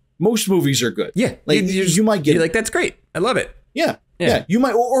 Most movies are good. Yeah. Like, you might get... You're like, that's great. I love it. Yeah. Yeah, you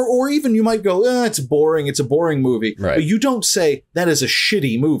might, or even you might go, it's boring. It's a boring movie. Right. But you don't say that is a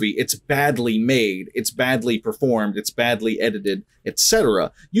shitty movie. It's badly made. It's badly performed. It's badly edited,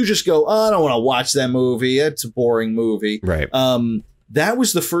 etc. You just go, I don't want to watch that movie. It's a boring movie. Right. That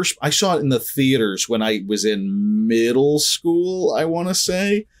was the first, I saw it in the theaters when I was in middle school, I want to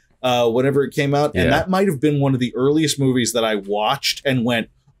say, whenever it came out. Yeah. And that might have been one of the earliest movies that I watched and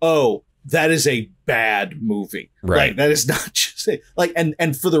went, oh, that is a bad movie. Right. Like, that is not just like,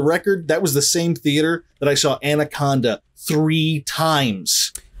 and for the record, that was the same theater that I saw Anaconda 3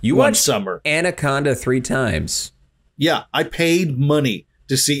 times. You one watched summer. Anaconda 3 times. Yeah, I paid money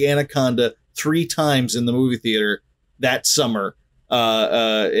to see Anaconda 3 times in the movie theater that summer.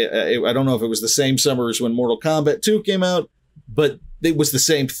 I don't know if it was the same summer as when Mortal Kombat 2 came out, but it was the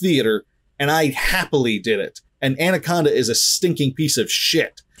same theater, and I happily did it. And Anaconda is a stinking piece of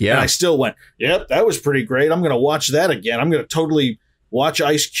shit. Yeah. And I still went, yep, that was pretty great. I'm going to watch that again. I'm going to totally watch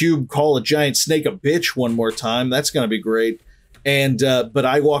Ice Cube call a giant snake a bitch one more time. That's going to be great. And but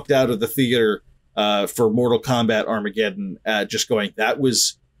I walked out of the theater for Mortal Kombat Armageddon just going, that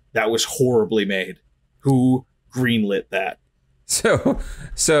was that was horribly made. Who greenlit that? So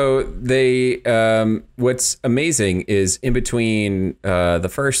they what's amazing is in between the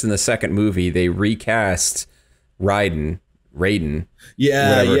first and the second movie, they recast Raiden.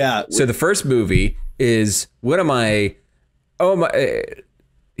 Yeah, whatever. yeah. So the first movie is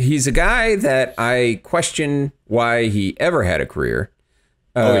he's a guy that I question why he ever had a career.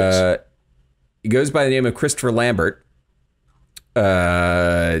 Yes. He goes by the name of Christopher Lambert.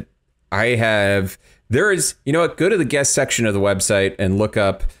 There is, you know what, go to the guest section of the website and look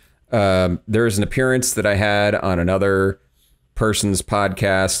up. There is an appearance that I had on another person's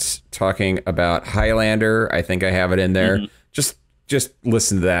podcast talking about Highlander. I think I have it in there. Mm-hmm. Just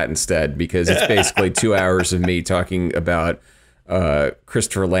listen to that instead, because it's basically 2 hours of me talking about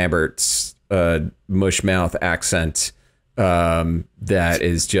Christopher Lambert's mush mouth accent. That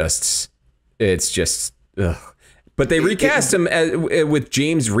is just, it's just, ugh. But they recast him with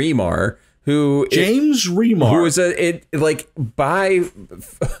James Remar, who was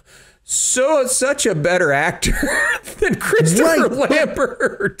such a better actor than Christopher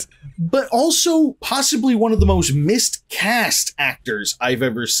Lambert. But also possibly one of the most miscast actors I've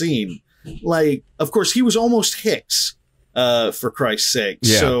ever seen. Like, of course, he was almost Hicks, for Christ's sake.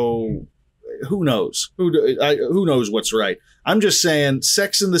 Yeah. So who knows? Who knows what's right? I'm just saying,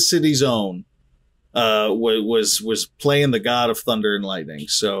 Sex and the City's own was playing the God of Thunder and Lightning.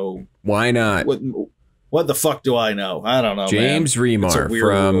 So why not? What the fuck do I know? I don't know. James Remar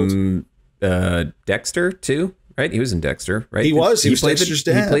from Dexter too, right? He was in Dexter, right? He was Dexter's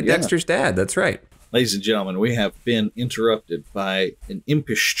dad. He played Dexter's dad. That's right. Ladies and gentlemen, we have been interrupted by an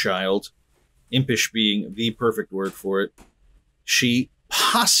impish child. Impish being the perfect word for it. She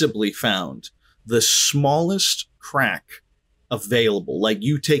possibly found the smallest crack available. Like,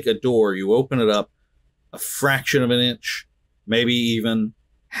 you take a door, you open it up a fraction of an inch, maybe even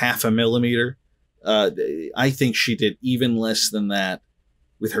half a millimeter. I think she did even less than that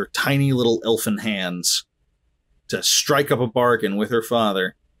with her tiny little elfin hands to strike up a bargain with her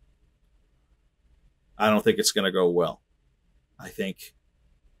father. I don't think it's going to go well. I think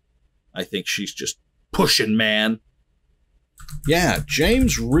she's just pushing, man. Yeah,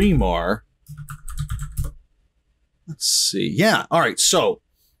 James Remar. Let's see. Yeah, all right. So,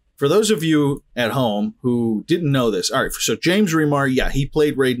 for those of you at home who didn't know this, all right. So James Remar, yeah, he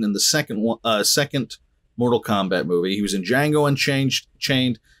played Raiden in the second Mortal Kombat movie. He was in Django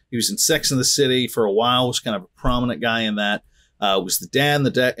Unchained. He was in Sex and the City for a while. Was kind of a prominent guy in that. Was the dad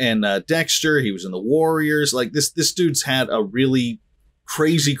in Dexter. He was in the Warriors. Like, this dude's had a really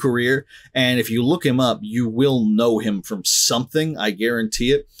crazy career, and if you look him up, you will know him from something. I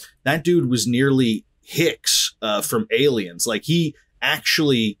guarantee it. That dude was nearly Hicks from Aliens. Like, he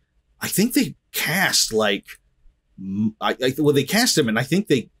actually, I think they cast they cast him, and I think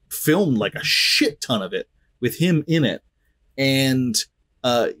they filmed like a shit ton of it with him in it. And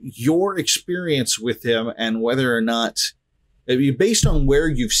your experience with him and whether or not, based on where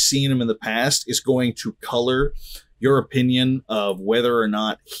you've seen him in the past, is going to color your opinion of whether or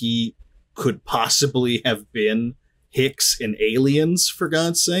not he could possibly have been Hicks in Aliens, for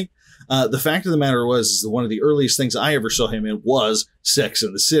God's sake. The fact of the matter is one of the earliest things I ever saw him in was Sex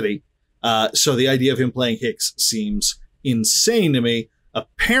and the City. So the idea of him playing Hicks seems insane to me.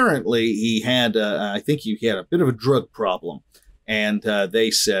 Apparently, he had, I think he had a bit of a drug problem. And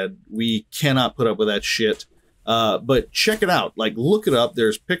they said, we cannot put up with that shit. But check it out. Like, look it up.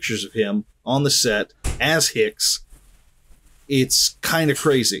 There's pictures of him on the set as Hicks. It's kind of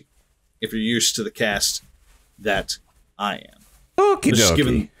crazy if you're used to the cast that I am. Okay, just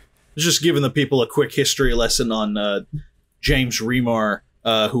giving the people a quick history lesson on James Remar,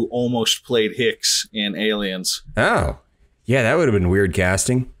 who almost played Hicks in Aliens. Oh, yeah, that would have been weird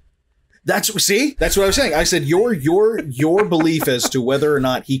casting. That's what I was saying. I said your belief as to whether or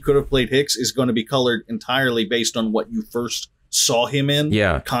not he could have played Hicks is going to be colored entirely based on what you first saw him in,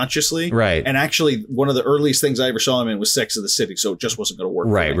 consciously, right? And actually, one of the earliest things I ever saw him in was Sex of the City, so it just wasn't going to work.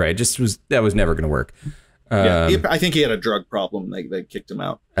 Right. That was never going to work. I think he had a drug problem. They kicked him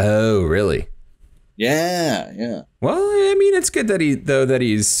out. Oh, really? Yeah. Well, I mean, it's good that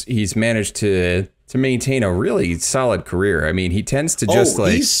he's managed to maintain a really solid career. I mean, he tends to just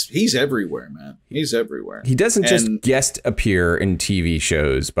he's everywhere, man. He's everywhere. He doesn't just guest appear in TV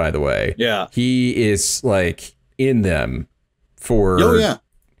shows, by the way. Yeah. He is like in them for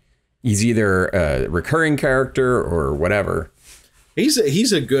he's either a recurring character or whatever. He's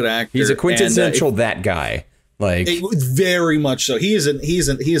a good actor. He's a quintessential that guy. Like, very much so. He is a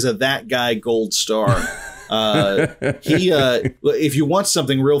that guy gold star. If you want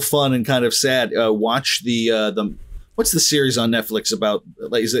something real fun and kind of sad, watch the what's the series on Netflix about?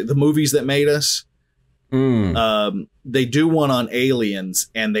 Like, is it The Movies That Made Us? They do one on aliens,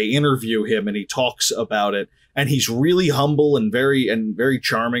 and they interview him, and he talks about it, and he's really humble and very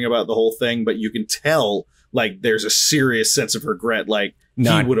charming about the whole thing. But you can tell, like, there's a serious sense of regret, like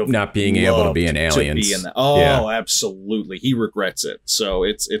he would have not being able to be an alien. Oh, absolutely, he regrets it. So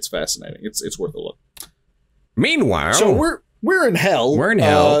it's fascinating. It's worth a look. Meanwhile, so we're in hell. We're in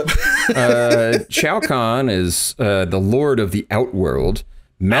hell. Shao Khan is the Lord of the Outworld,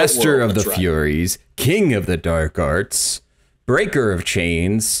 Master of the Furies, King of the Dark Arts, Breaker of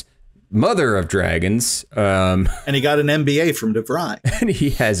Chains, Mother of Dragons. And he got an MBA from DeVry. And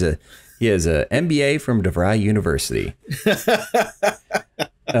he has a MBA from DeVry University.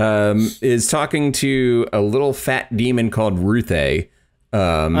 Is talking to a little fat demon called Ruthay.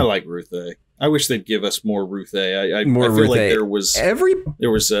 I like Ruthay. I wish they'd give us more Ruthay. I feel like there was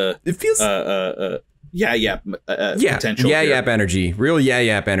it feels potential. Yap energy, real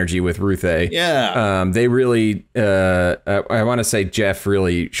yap energy with Ruthay. Yeah. They really I want to say Jeff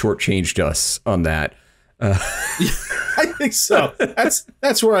really shortchanged us on that. I think so.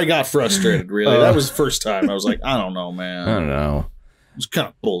 That's where I got frustrated, really. That was the first time I was like, I don't know, man. I don't know. It was kind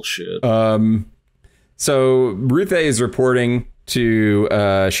of bullshit. So Ruthay is reporting to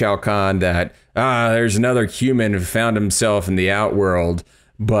Shao Khan that there's another human who found himself in the Outworld,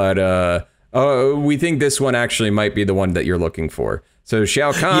 but we think this one actually might be the one that you're looking for. So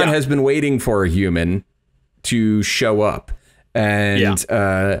Shao Khan has been waiting for a human to show up, and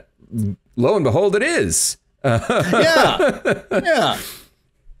lo and behold, it is.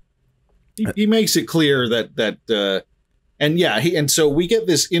 He makes it clear that and so we get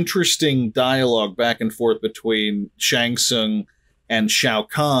this interesting dialogue back and forth between Shang Tsung and Shao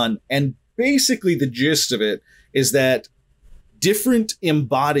Khan, and basically the gist of it is that different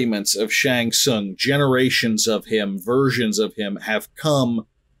embodiments of Shang Tsung, generations of him, versions of him, have come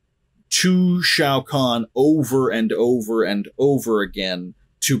to Shao Khan over and over and over again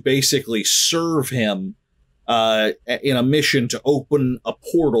to basically serve him in a mission to open a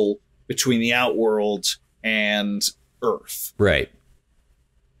portal between the Outworld and Earth. Right.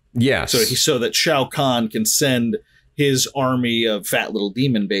 Yes. So that Shao Kahn can send his army of fat little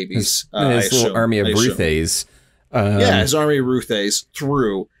demon babies. His little army of Ruthays. His army of Ruthays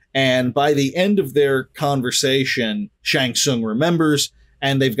through. And by the end of their conversation, Shang Tsung remembers,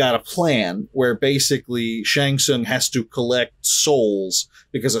 and they've got a plan where basically Shang Tsung has to collect souls,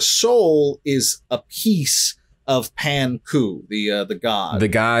 because a soul is a piece of Pan Ku, the god. The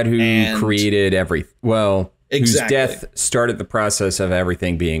god who created everything. Well, exactly. Whose death started the process of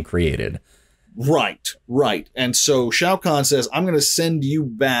everything being created. Right. And so Shao Kahn says, I'm going to send you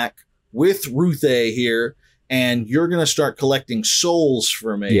back with Ruthay here, and you're going to start collecting souls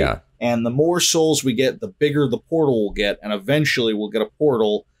for me. Yeah. And the more souls we get, the bigger the portal will get, and eventually we'll get a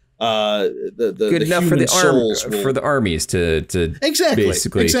portal. Good enough for the armies to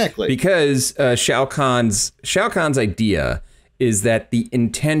exactly because Shao Kahn's idea is that the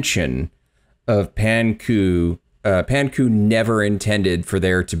intention of Pan Ku never intended for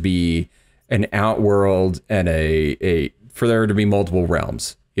there to be an outworld and for there to be multiple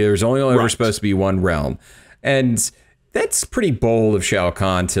realms. There's only ever supposed to be one realm, and that's pretty bold of Shao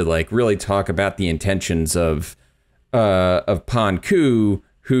Kahn to like really talk about the intentions of Pan Ku,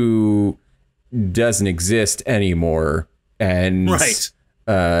 who doesn't exist anymore. And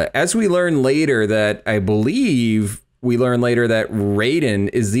as we learn later that Raiden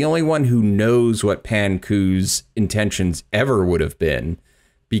is the only one who knows what Pan Ku's intentions ever would have been,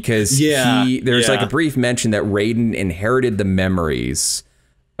 because there's like a brief mention that Raiden inherited the memories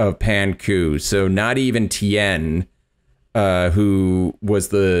of Pan Ku. So not even Tien, who was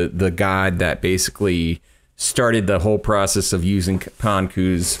the god that basically started the whole process of using Pan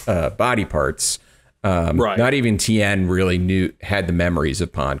Ku's body parts. Not even Tien really had the memories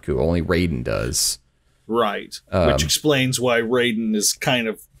of Pan Ku. Only Raiden does. Right. Which explains why Raiden is kind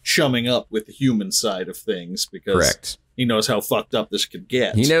of chumming up with the human side of things, because he knows how fucked up this could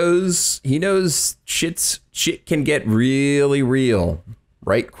get. He knows shit can get really real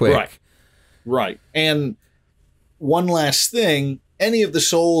right quick. Right. And one last thing, any of the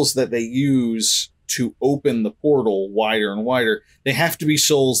souls that they use to open the portal wider and wider, they have to be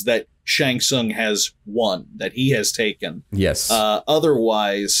souls that Shang Tsung has won, that he has taken. Yes.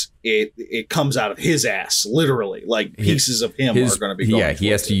 Otherwise, it comes out of his ass, literally. Like pieces of him are going to be going. Yeah, he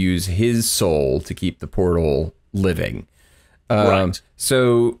has to use his soul to keep the portal living.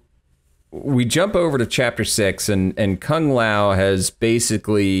 So we jump over to chapter 6, and Kung Lao has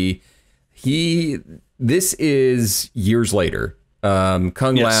basically this is years later.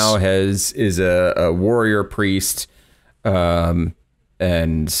 Kung Lao is a warrior priest and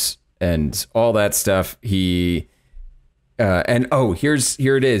all that stuff. Here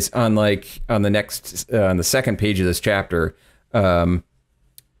it is on the second page of this chapter. Kung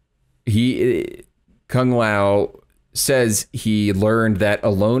Lao says he learned that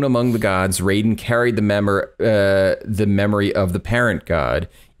alone among the gods, Raiden carried the memory of the parent god.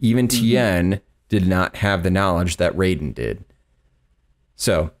 Even Tien did not have the knowledge that Raiden did.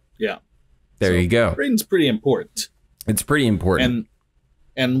 So yeah, there you go. Raiden's pretty important. It's pretty important.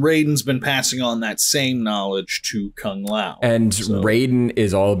 And Raiden's been passing on that same knowledge to Kung Lao. And Raiden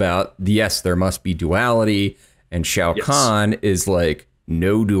is all about, yes, there must be duality. And Shao Kahn is like,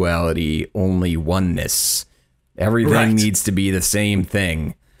 no duality, only oneness. Everything needs to be the same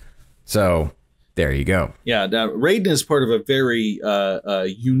thing. So there you go. Yeah, now, Raiden is part of a very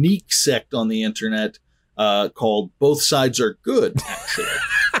unique sect on the internet called Both Sides Are Good, actually.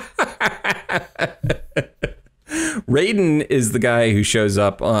 Raiden is the guy who shows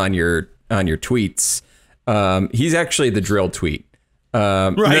up on your tweets. He's actually the drill tweet. He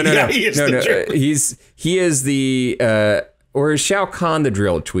is the or is Shao Khan the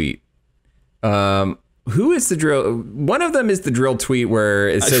drill tweet? Who is the drill? One of them is the drill tweet where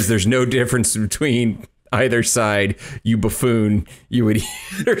it says there's no difference between either side, you buffoon, you idiot,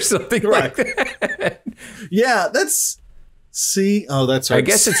 or something like that. Yeah, that's hard. I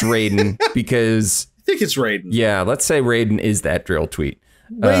guess it's Raiden because I think it's Raiden. Yeah, let's say Raiden is that drill tweet.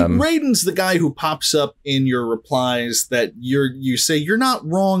 Raiden's the guy who pops up in your replies that you say you're not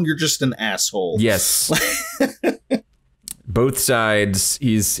wrong, you're just an asshole. Yes. Both sides.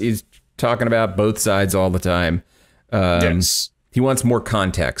 He's talking about both sides all the time. Yes. He wants more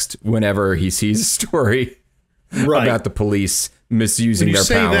context whenever he sees a story about the police misusing their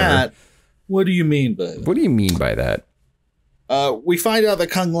power. That, what do you mean by that? What do you mean by that? We find out that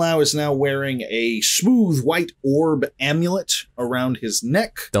Kung Lao is now wearing a smooth white orb amulet around his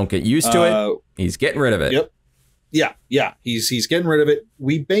neck. Don't get used to it. He's getting rid of it. Yep. Yeah. He's getting rid of it.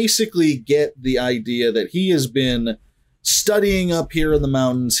 We basically get the idea that he has been studying up here in the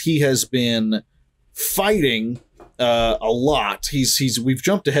mountains. He has been fighting a lot. We've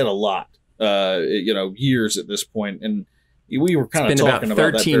jumped ahead a lot. Years at this point, and we were kind of talking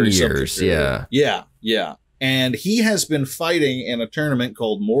about 13 years. Yeah. And he has been fighting in a tournament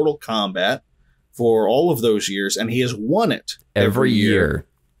called Mortal Kombat for all of those years, and he has won it every year.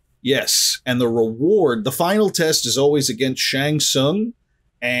 Yes, and the reward, the final test is always against Shang Tsung,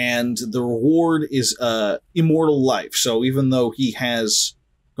 and the reward is immortal life. So even though he has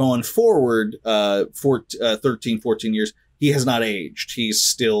gone forward 13, 14 years, he has not aged. He's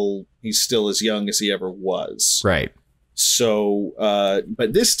still as young as he ever was. Right. So,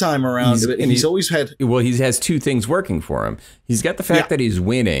 but this time around, he's always had... Well, he has two things working for him. He's got the fact that he's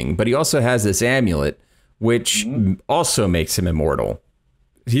winning, but he also has this amulet, which also makes him immortal.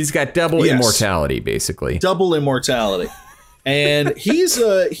 He's got double immortality, basically. Double immortality. And he's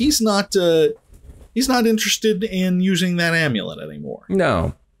not interested in using that amulet anymore.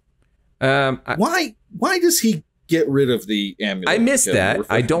 No. Why does he get rid of the amulet? I missed that.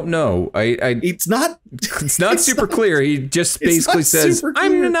 I don't know. It's not super clear. He just basically says,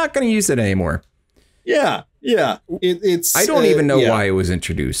 "I'm not going to use it anymore." Yeah. It's. I don't even know why it was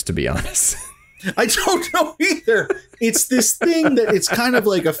introduced, to be honest. I don't know either. It's this thing that it's kind of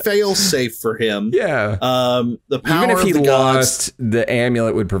like a fail-safe for him. Yeah. The power even if he of the lost, gods, the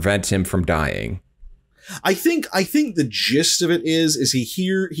amulet would prevent him from dying. I think the gist of it is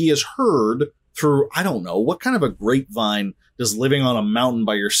he has heard through, I don't know, what kind of a grapevine does living on a mountain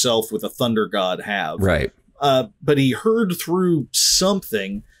by yourself with a thunder god have? Right. But he heard through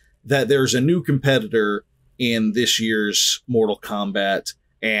something that there's a new competitor in this year's Mortal Kombat,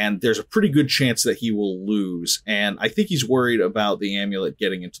 and there's a pretty good chance that he will lose. And I think he's worried about the amulet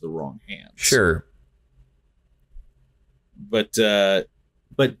getting into the wrong hands. Sure. But yeah,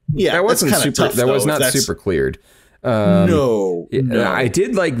 that wasn't super. Tough, that was not super cleared. No. I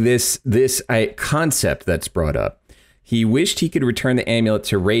did like this concept that's brought up. He wished he could return the amulet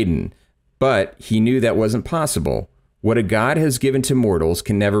to Raiden, but he knew that wasn't possible. What a god has given to mortals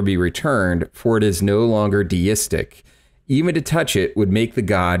can never be returned, for it is no longer deistic. Even to touch it would make the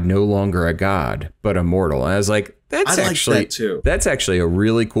god no longer a god, but a mortal. And I was like, that's actually a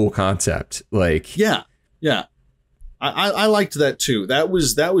really cool concept. Like, yeah. I liked that too. That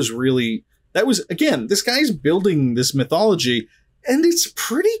was again, this guy's building this mythology, and it's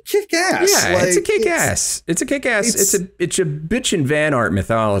pretty kick-ass. Yeah, it's a kick-ass. It's a bitch and Van Art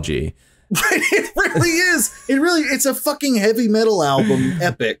mythology. Right, it really is. It's a fucking heavy metal album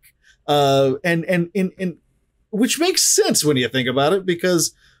epic. And which makes sense when you think about it,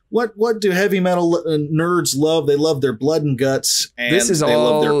 because what do heavy metal nerds love? They love their blood and guts, and they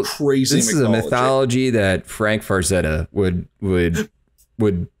love their crazy mythology. This is a mythology that Frank Frazetta would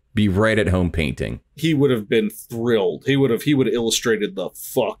be right at home painting. He would have been thrilled. He would have illustrated the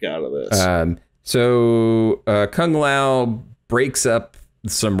fuck out of this. So Kung Lao breaks up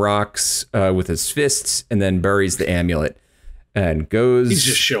some rocks with his fists and then buries the amulet and goes. He's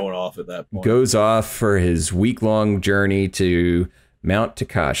just showing off at that point. Goes off for his week-long journey to Mount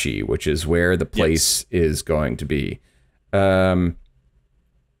Takashi, which is where the place is going to be. So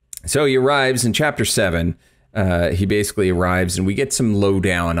he arrives in chapter 7. He basically arrives, and we get some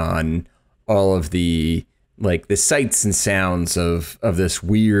lowdown on all of the sights and sounds of this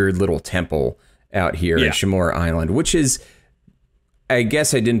weird little temple out here in Shimura Island, which is, I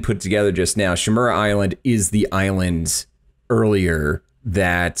guess I didn't put it together just now. Shimura Island is the island earlier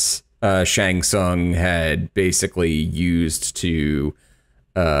that Shang Tsung had basically used to,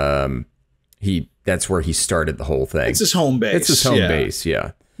 that's where he started the whole thing. It's his home base. It's his home base,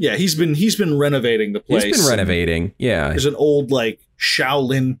 yeah. Yeah, he's been renovating the place. He's been renovating, yeah. There's an old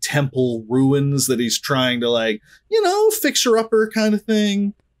Shaolin temple ruins that he's trying to fixer-upper kind of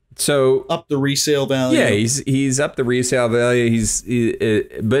thing. So up the resale value. Yeah, he's up the resale value.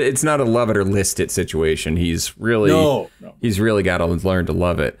 But it's not a love it or list it situation. He's really he's really got to learn to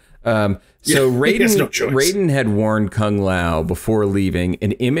love it. So Raiden had warned Kung Lao before leaving,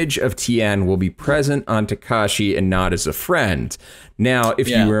 an image of Tien will be present on Takashi and not as a friend. Now, if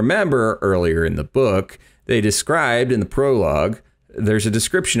you remember earlier in the book, they described in the prologue, there's a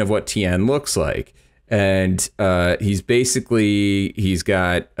description of what Tien looks like. And he's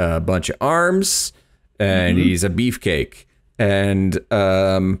got a bunch of arms and he's a beefcake. And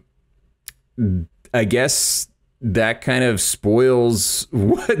I guess that kind of spoils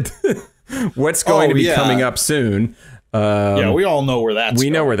what's going to be coming up soon. We all know where that's going. We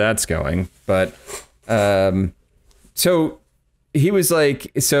know where that's going. But so he was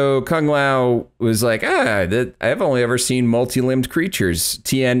like, so Kung Lao was like, I've only ever seen multi-limbed creatures.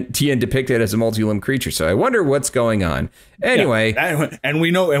 Tien depicted as a multi-limbed creature. So I wonder what's going on. Anyway. And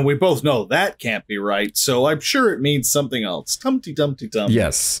we both know that can't be right. So I'm sure it means something else. Tumty Dumpty Dum.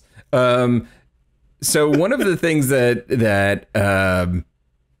 Yes. So one of the things that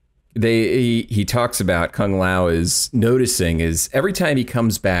he talks about, Kung Lao is noticing, is every time he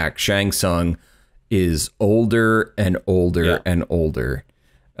comes back, Shang Tsung is older and older and older.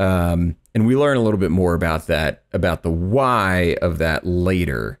 And we learn a little bit more about that, about the why of that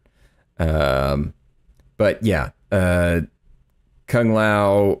later. But yeah, Kung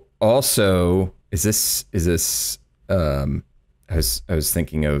Lao also, I was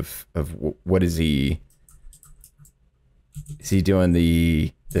thinking of what is he doing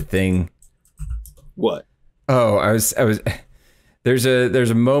the thing? What? Oh, I was there's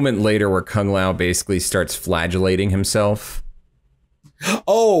a moment later where Kung Lao basically starts flagellating himself.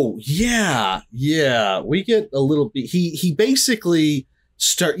 Oh, yeah. We get a little bit. He basically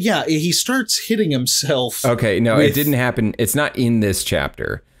he starts hitting himself. Okay, no, it didn't happen. It's not in this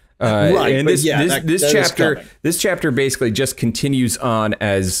chapter. Right, and this chapter basically just continues on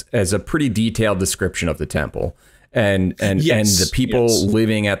as a pretty detailed description of the temple and the people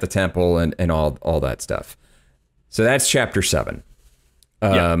living at the temple and all that stuff. So that's chapter 7.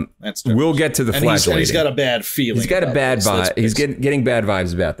 We'll get to the flagellating. He's got a bad feeling. He's got a bad vibe. He's getting bad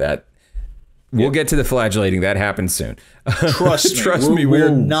vibes about that. We'll get to the flagellating. That happens soon. Trust me. We're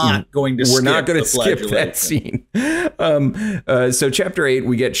not going to skip that scene. So chapter 8,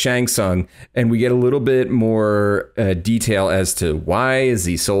 we get Shang Tsung, and we get a little bit more detail as to why is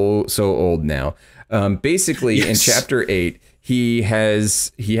he so old now. Basically, in chapter 8, he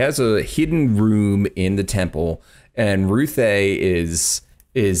has a hidden room in the temple, and Ruthay is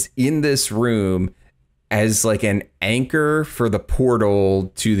in this room as like an anchor for the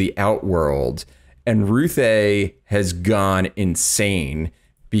portal to the outworld. And Ruthay has gone insane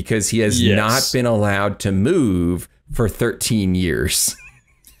because he has not been allowed to move for 13 years.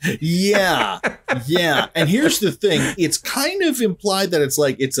 Yeah. And here's the thing. It's kind of implied that it's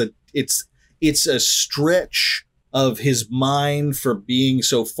like it's a stretch of his mind for being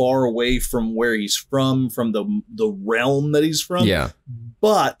so far away from where he's from the realm that he's from. Yeah.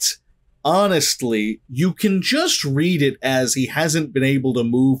 But honestly, you can just read it as he hasn't been able to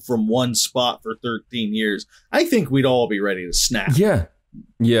move from one spot for 13 years. I think we'd all be ready to snap. Yeah.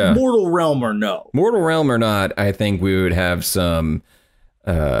 Mortal realm or no. Mortal realm or not, I think we would have some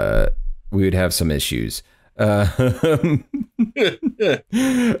issues.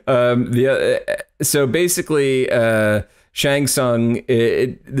 So basically, Shang Tsung,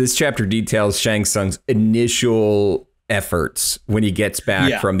 this chapter details Shang Tsung's initial efforts when he gets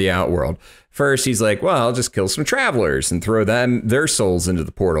back from the Outworld. First, he's like, well, I'll just kill some travelers and throw their souls into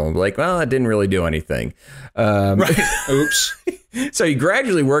the portal. And be like, well, it didn't really do anything. Right. Oops. So he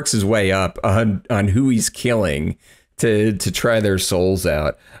gradually works his way up on who he's killing to try their souls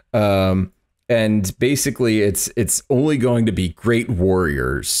out. And basically, it's only going to be great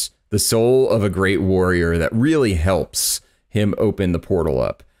warriors, the soul of a great warrior that really helps him open the portal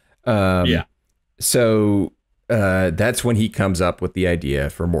up. So that's when he comes up with the idea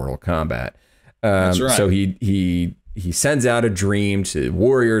for Mortal Kombat. That's right. So he sends out a dream to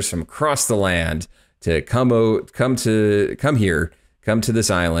warriors from across the land to come to this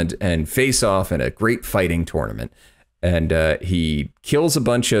island and face off in a great fighting tournament. And he kills a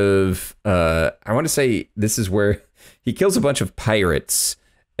bunch of I want to say this is where he kills a bunch of pirates,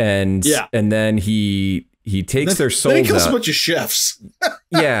 and then he takes their souls out. Then he kills a bunch of chefs.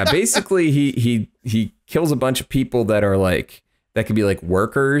 Yeah, basically he kills a bunch of people that are like, that could be like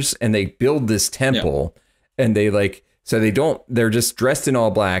workers, and they build this temple, and they're just dressed in all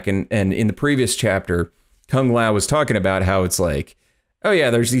black. And in the previous chapter, Kung Lao was talking about how it's like, oh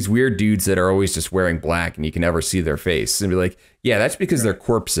yeah, there's these weird dudes that are always just wearing black and you can never see their face. And be like, yeah, that's because they're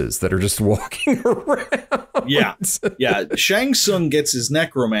corpses that are just walking around. Yeah. Shang Tsung gets his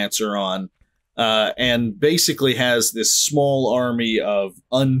necromancer on, and basically has this small army of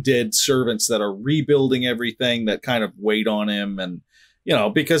undead servants that are rebuilding everything, that kind of wait on him. And,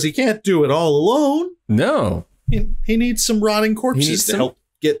 because he can't do it all alone. No. He needs some rotting corpses to help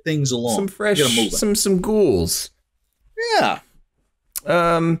get things along. Some fresh, some ghouls. Yeah.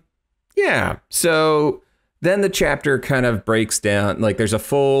 So then the chapter kind of breaks down, like there's a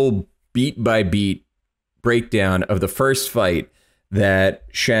full beat by beat breakdown of the first fight that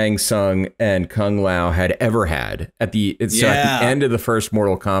Shang Tsung and Kung Lao had ever had at the end of the first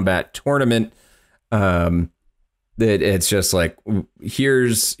Mortal Kombat tournament. That it's just like,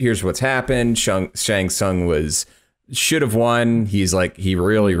 here's what's happened. Shang Tsung should have won. He's like, he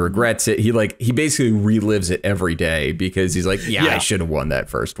really regrets it. He basically relives it every day because he's like, I should have won that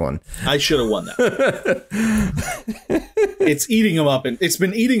first one. I should have won that. It's eating him up, and it's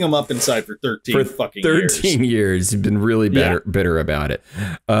been eating him up inside for 13 years. He's been really bitter about it.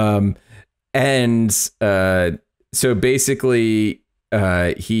 So basically,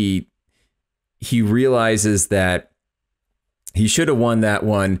 he realizes that he should have won that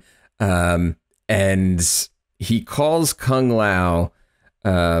one, and he calls Kung Lao.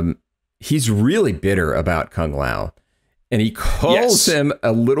 He's really bitter about Kung Lao, and he calls him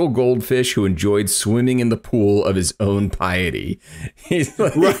a little goldfish who enjoyed swimming in the pool of his own piety. He's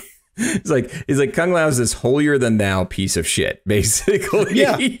like, he's like Kung Lao is this holier than thou piece of shit, basically.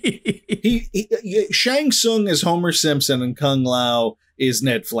 Yeah. Shang Tsung is Homer Simpson, and Kung Lao is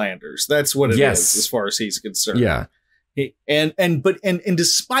Ned Flanders. That's what it is, as far as he's concerned. Yeah. And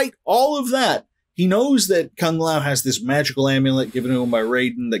despite all of that, he knows that Kung Lao has this magical amulet given to him by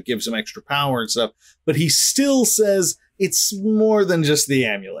Raiden that gives him extra power and stuff, but he still says it's more than just the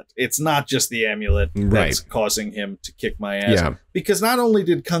amulet. It's not just the amulet that's causing him to kick my ass. Yeah. Because not only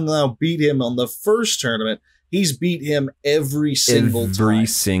did Kung Lao beat him on the first tournament, he's beat him every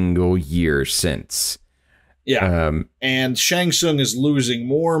single year since. Yeah. And Shang Tsung is losing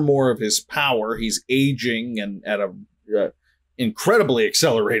more and more of his power. He's aging, and at a incredibly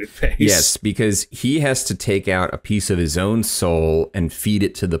accelerated pace. Yes, because he has to take out a piece of his own soul and feed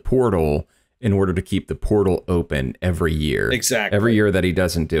it to the portal in order to keep the portal open every year. Exactly. Every year that he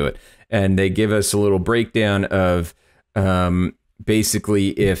doesn't do it. And they give us a little breakdown of basically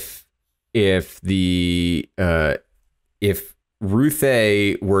if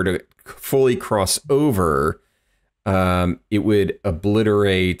Ruthay were to fully cross over, it would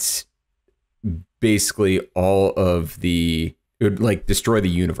obliterate basically all of it would like destroy the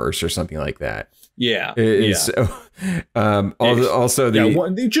universe or something like that. Yeah. Also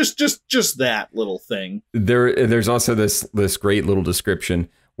just that little thing. There's also this great little description.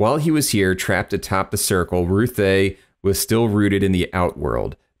 While he was here, trapped atop the circle, Ruthay was still rooted in the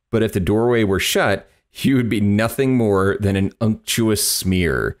outworld. But if the doorway were shut, he would be nothing more than an unctuous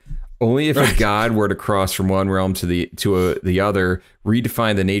smear. Only if a god were to cross from one realm to the other,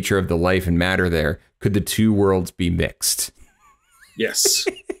 redefine the nature of the life and matter there, could the two worlds be mixed. Yes.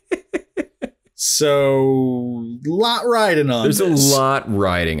 So, lot riding on this. There's a lot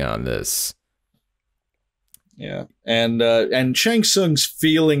riding on this. Yeah. And Shang Tsung's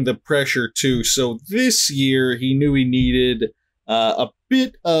feeling the pressure too. So this year he knew he needed a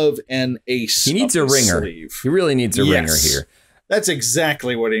bit of an ace. He needs a ringer. Sleeve. He really needs a ringer here. That's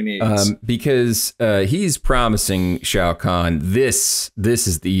exactly what he needs. Because he's promising Shao Khan this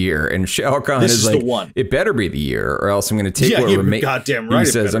is the year, and Shao Khan is like, the one. It better be the year, or else I'm going to take what remains. Goddamn right.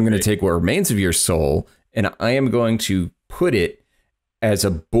 He says, I'm going to take what remains of your soul, and I am going to put it as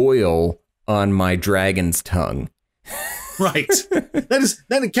a boil on my dragon's tongue. Right.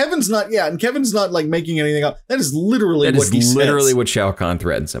 Kevin's not. Yeah, and Kevin's not like making anything up. That is literally what he says. Literally what Shao Khan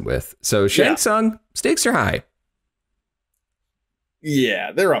threatens him with. So Shang Tsung, stakes are high.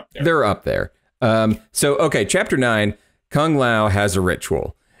 Yeah, they're up there. They're up there. So, okay, chapter 9, Kung Lao has a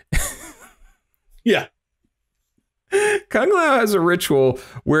ritual. Yeah. Kung Lao has a ritual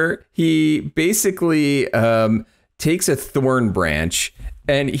where he basically takes a thorn branch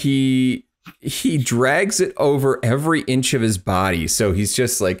and he drags it over every inch of his body. So he's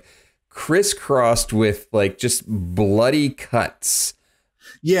just like crisscrossed with like just bloody cuts.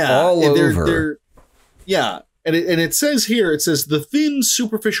 Yeah. All over. Yeah. And it says here, it says, the thin,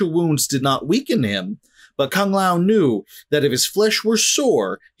 superficial wounds did not weaken him, but Kung Lao knew that if his flesh were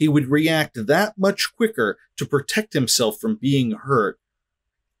sore, he would react that much quicker to protect himself from being hurt.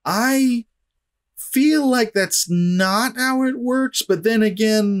 I feel like that's not how it works, but then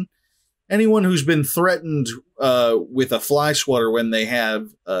again, anyone who's been threatened with a fly swatter when they have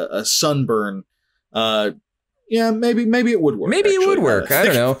a sunburn, yeah, maybe it would work. Maybe it would work. I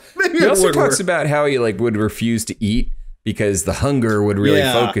don't know. He also talks about how he like would refuse to eat because the hunger would really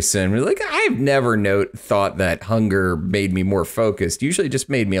focus him. Like, I've never thought that hunger made me more focused. Usually just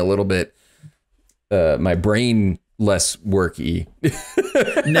made me a little bit, my brain less worky.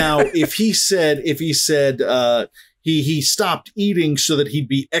 Now, if he said he stopped eating so that he'd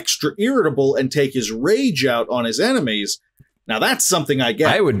be extra irritable and take his rage out on his enemies, now that's something I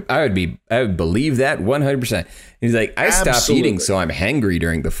get. I would believe that 100%. He's like, I stopped eating, so I'm hangry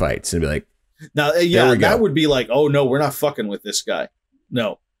during the fights, and be like, now, yeah, that would be like, oh no, we're not fucking with this guy.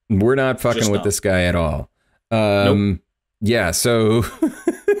 No, we're not fucking with this guy at all. Nope. Yeah, so,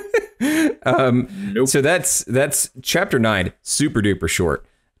 nope. So that's chapter 9, super duper short.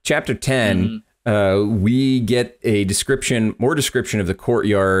 Chapter 10. We get a more description of the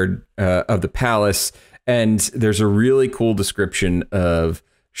courtyard of the palace. And there's a really cool description of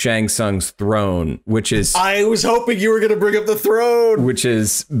Shang Tsung's throne, which is... I was hoping you were going to bring up the throne. Which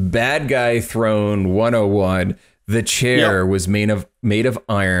is Bad Guy Throne 101. The chair was made of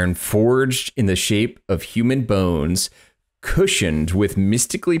iron, forged in the shape of human bones, cushioned with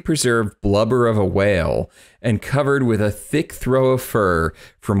mystically preserved blubber of a whale, and covered with a thick throw of fur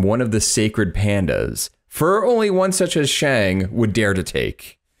from one of the sacred pandas. Fur only one such as Shang would dare to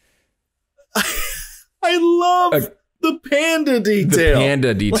take. I love the panda detail. The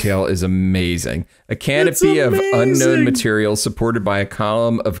panda detail is amazing. A canopy of unknown material supported by a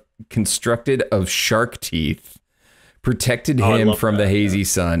column constructed of shark teeth protected him from the hazy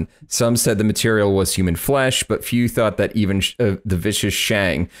sun. Some said the material was human flesh, but few thought that even the vicious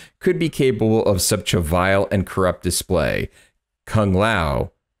Shang could be capable of such a vile and corrupt display. Kung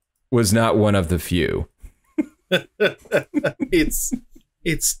Lao was not one of the few.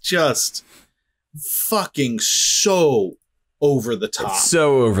 It's just fucking so over the top. It's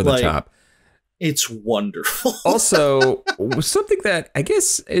so over the top. It's wonderful. Also, something that I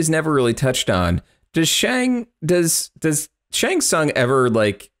guess is never really touched on. Does Shang Tsung ever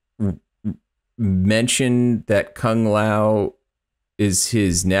like mention that Kung Lao is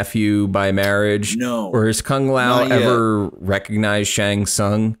his nephew by marriage? No. Or has Kung Lao ever recognized Shang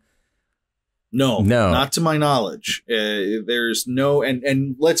Tsung? No, not to my knowledge. There's no,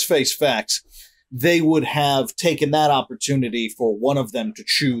 and let's face facts. They would have taken that opportunity for one of them to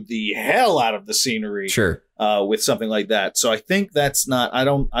chew the hell out of the scenery. Sure. With something like that. So I think that's not, I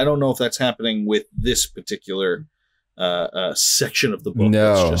don't know if that's happening with this particular section of the book.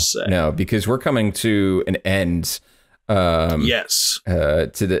 No, let's just say. No, because we're coming to an end. Yes.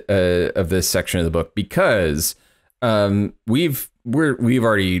 Of this section of the book, because we've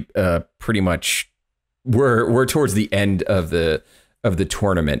already pretty much we're towards the end of the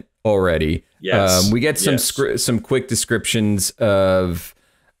tournament already. Yes. We get some quick descriptions of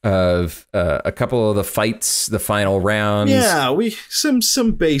a couple of the fights, the final rounds. Yeah,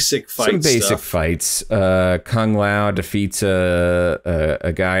 some basic fights. Some basic fights. Kung Lao defeats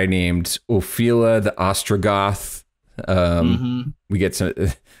a guy named Ophila the Ostrogoth. We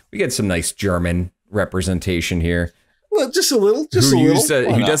get some nice German representation here. Well, just a little.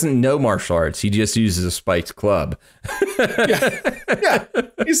 Who doesn't know martial arts? He just uses a spiked club. Yeah.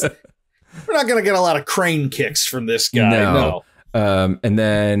 We're not going to get a lot of crane kicks from this guy. No. And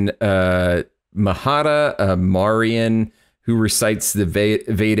then Mahata, Marian, who recites the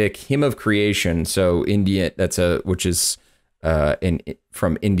Vedic hymn of creation. So Indian, which is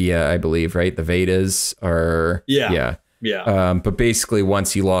from India, I believe, right? The Vedas are yeah. But basically,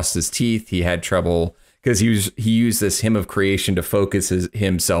 once he lost his teeth, he had trouble because he used this hymn of creation to focus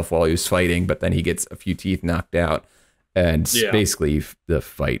himself while he was fighting. But then he gets a few teeth knocked out, and basically the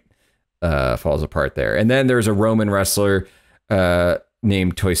fight falls apart there. And then there's a Roman wrestler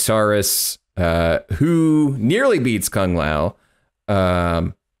named Toysaurus who nearly beats Kung Lao,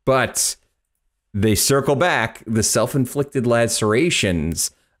 but they circle back. The self-inflicted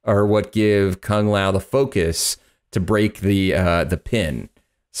lacerations are what give Kung Lao the focus to break the pin.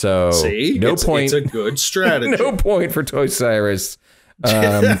 So it's a good strategy. No point for Toysaurus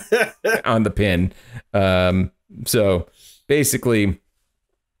on the pin. So basically,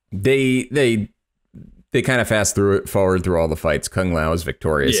 they kind of fast forward through all the fights. Kung Lao is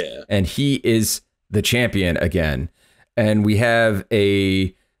victorious, and he is the champion again. And we have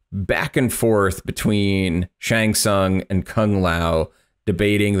a back and forth between Shang Tsung and Kung Lao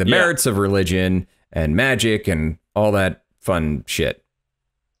debating the merits of religion and magic and all that fun shit.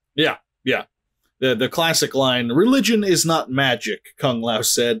 Yeah. The classic line, "Religion is not magic," Kung Lao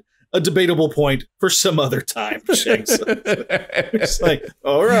said. "A debatable point for some other time." Shang Tsung. It's like,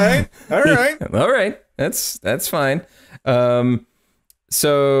 all right. That's fine.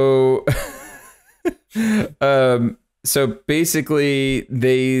 So basically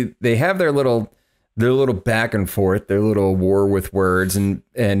they have their little back and forth, their little war with words,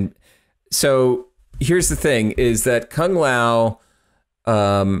 and so here's the thing: is that Kung Lao,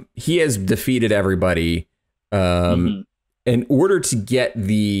 he has defeated everybody. In order to get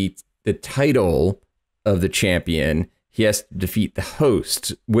the title of the champion, he has to defeat the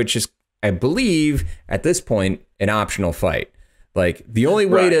host, which is, I believe, at this point, an optional fight. Like, the only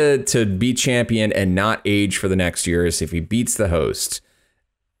way to be champion and not age for the next year is if he beats the host.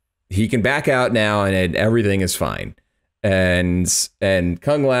 He can back out now and everything is fine. And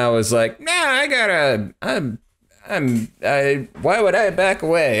Kung Lao is like, nah, why would I back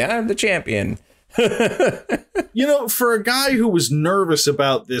away? I'm the champion. For a guy who was nervous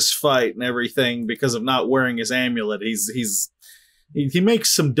about this fight and everything because of not wearing his amulet, he makes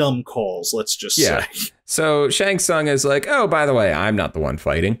some dumb calls, let's just say. So Shang Tsung is like, oh, by the way, I'm not the one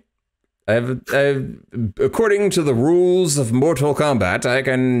fighting. According to the rules of Mortal Kombat, I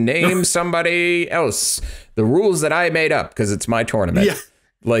can name somebody else. The rules that I made up because it's my tournament. Yeah,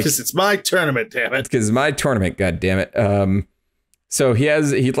 because it's my tournament, damn it. Because it's my tournament, god damn it. So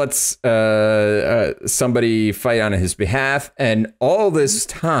he lets somebody fight on his behalf, and all this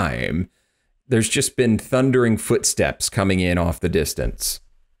time, there's just been thundering footsteps coming in off the distance.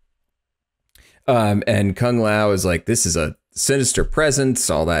 And Kung Lao is like, this is a sinister presence,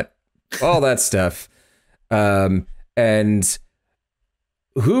 all that stuff. And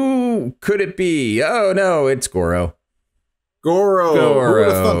who could it be? Oh no, it's Goro. Goro. Who'd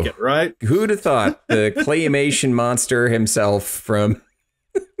have thunk it, right? Who'd have thought? The claymation monster himself from...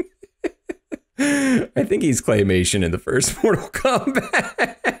 I think he's claymation in the first Mortal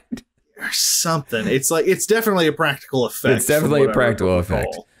Kombat. Or something. It's definitely a practical effect. It's definitely a practical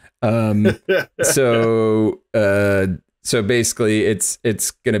effect. So basically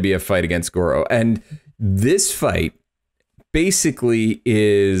it's going to be a fight against Goro. And this fight basically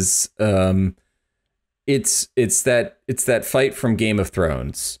is it's that fight from Game of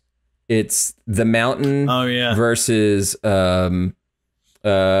Thrones. It's the Mountain versus the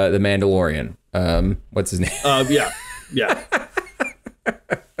Mandalorian. What's his name? Yeah.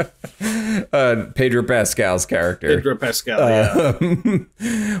 Pedro Pascal's character. Pedro Pascal, yeah.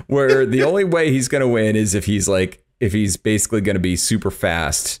 Where the only way he's gonna win is if he's basically gonna be super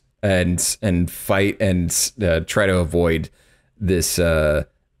fast and fight and try to avoid this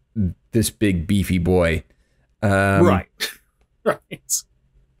big beefy boy. Right.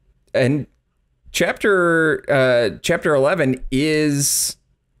 And chapter 11 it's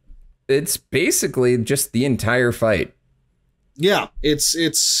basically just the entire fight. Yeah, it's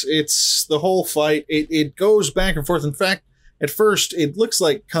the whole fight. It goes back and forth. In fact, at first, it looks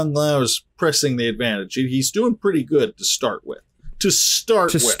like Kung Lao's pressing the advantage. He's doing pretty good to start with.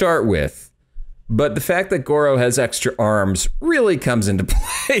 But the fact that Goro has extra arms really comes into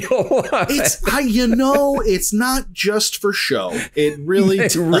play a lot. It's not just for show. It really they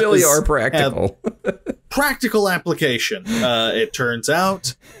really are practical. Practical application, it turns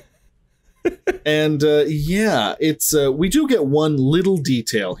out. And it's we do get one little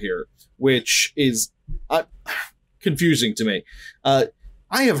detail here, which is confusing to me. I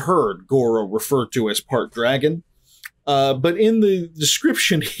have heard Goro referred to as part dragon, but in the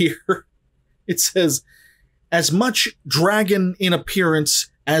description here, it says as much dragon in appearance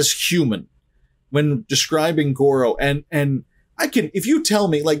as human when describing Goro, and if you tell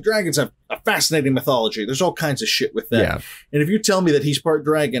me, like, dragons have a fascinating mythology, there's all kinds of shit with that. Yeah. And if you tell me that he's part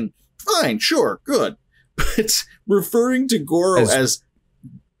dragon, fine, sure, good. But referring to Goro as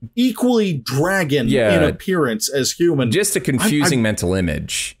equally dragon in appearance as human. Just a confusing mental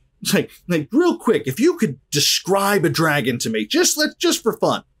image. Like real quick, if you could describe a dragon to me, just for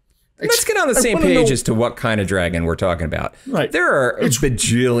fun. Let's get on the same page as to what kind of dragon we're talking about. Right. There are a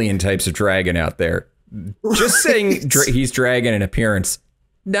bajillion types of dragon out there. Just saying he's dragon in appearance,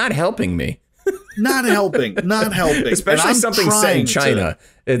 not helping me. Not helping. Especially something set in China.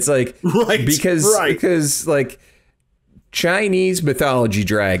 It's like, because like Chinese mythology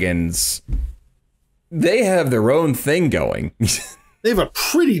dragons, they have their own thing going. They have a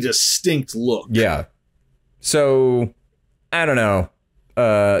pretty distinct look. Yeah. So I don't know,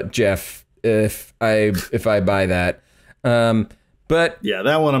 Jeff, if I buy that. But yeah,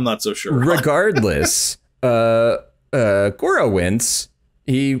 that one I'm not so sure. Regardless, Goro wins.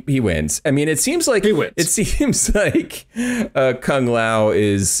 He wins. I mean, it seems like he wins. It seems like Kung Lao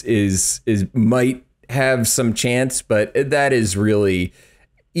is might have some chance, but that is really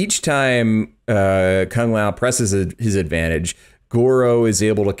each time Kung Lao presses his advantage, Goro is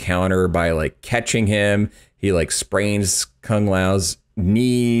able to counter by like catching him. He like sprains Kung Lao's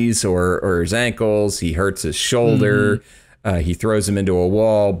knees or his ankles. He hurts his shoulder. He throws him into a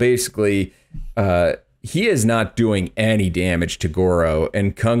wall. Basically, he is not doing any damage to Goro,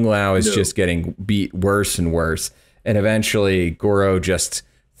 and Kung Lao is just getting beat worse and worse. And eventually, Goro just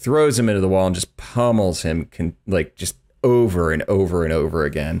throws him into the wall and just pummels him, like just over and over and over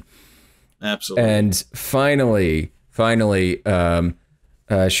again. Absolutely. And finally,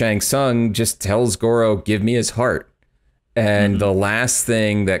 Shang Tsung just tells Goro, "Give me his heart." And the last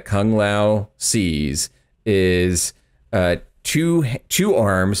thing that Kung Lao sees is two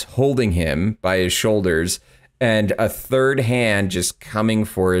arms holding him by his shoulders and a third hand just coming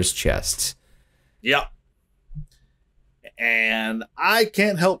for his chest. Yep. And I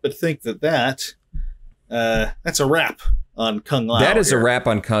can't help but think that's a wrap on Kung Lao. That is a wrap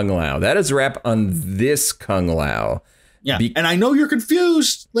on Kung Lao. That is a wrap on this Kung Lao. Yeah. And I know you're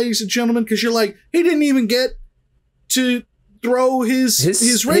confused, ladies and gentlemen, because you're like, he didn't even get to throw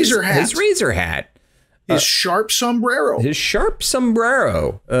his razor hat. His razor hat. His sharp sombrero. His sharp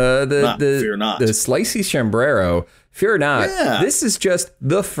sombrero. Fear not. The slicey sombrero. Fear not. Yeah. This is just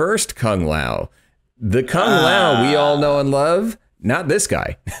the first Kung Lao. The Kung Lao we all know and love. Not this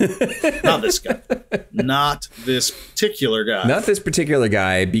guy. Not this guy. Not this particular guy. Not this particular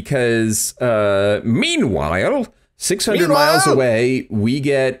guy, because meanwhile, 600 miles away, we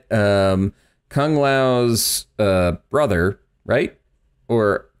get Kung Lao's brother, right?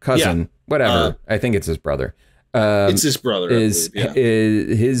 Or cousin, whatever. I think it's his brother. It's his brother.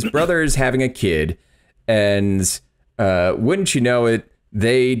 His brother is having a kid, and wouldn't you know it,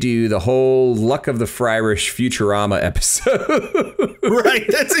 they do the whole Luck of the Friarish Futurama episode. Right,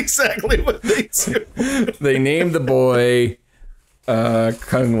 that's exactly what they do. They named the boy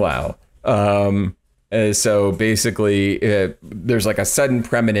Kung Lao. So basically, there's like a sudden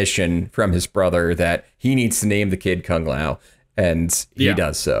premonition from his brother that he needs to name the kid Kung Lao, and he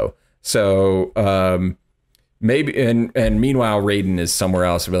does so. So maybe, and meanwhile, Raiden is somewhere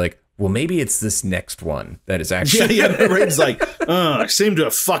else. And we're like, well, maybe it's this next one that is actually. Raiden's like, I seem to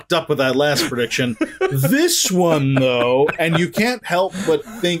have fucked up with that last prediction. This one, though, and you can't help but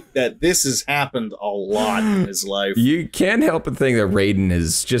think that this has happened a lot in his life. You can't help but think that Raiden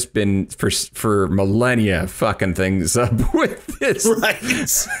has just been for millennia fucking things up with this,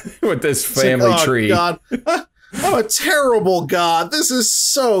 with this family like, tree. God. I'm a terrible god. This is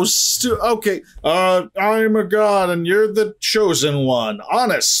so stupid. Okay, I'm a god and you're the chosen one.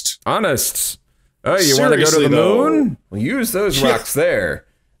 Honest. Oh, you want to go to the moon? Well, use those rocks there.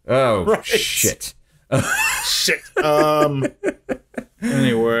 Oh, shit. Shit.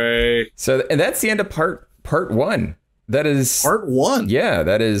 Anyway. So, and that's the end of part one. That is part one. Yeah,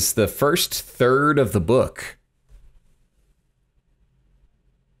 that is the first third of the book.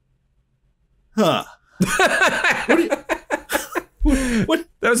 Huh. What?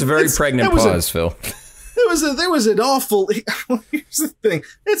 That was a very pregnant pause, Phil. There was an awful. Here's the thing.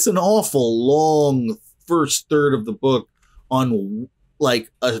 It's an awful long first third of the book on like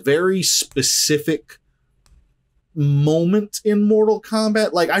a very specific moment in Mortal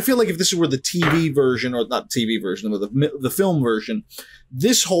Kombat. Like, I feel like if this were the TV version, or not TV version, but the film version,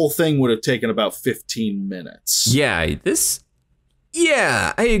 this whole thing would have taken about 15 minutes. Yeah,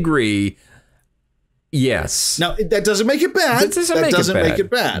 I agree. Yes. Now, that doesn't make it bad. That doesn't make it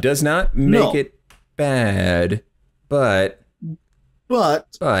bad. Does not make it bad, but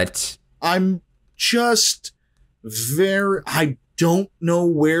I'm just I don't know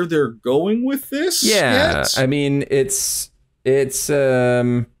where they're going with this. Yeah, yet. I mean, it's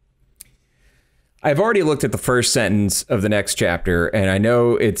I've already looked at the first sentence of the next chapter, and I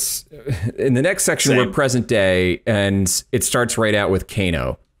know it's in the next section. We're present day, and it starts right out with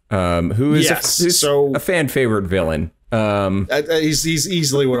Kano, who is who's a fan favorite villain. He's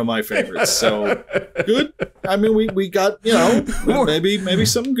easily one of my favorites. So good. I mean, we got, you know, maybe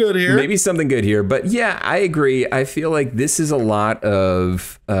something good here. Maybe something good here. But yeah, I agree. I feel like this is a lot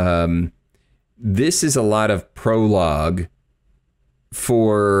of prologue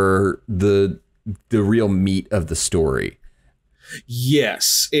for the real meat of the story.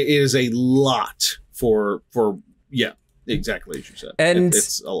 Yes, it is a lot for yeah, exactly as you said. And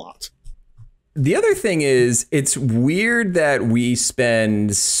it's a lot. The other thing is, it's weird that we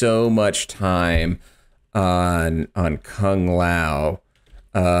spend so much time on Kung Lao.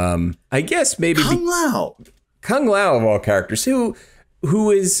 I guess maybe Kung Lao of all characters, who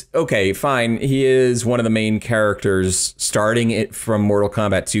is okay, fine. He is one of the main characters starting it from Mortal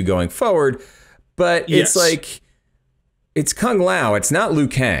Kombat 2 going forward, but it's like it's Kung Lao. It's not Liu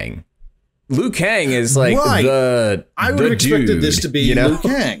Kang. Liu Kang is like I would have expected this to be Liu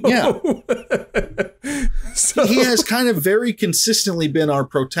Kang. Yeah. So, he has kind of very consistently been our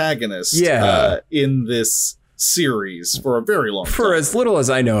protagonist in this series for a very long time. For as little as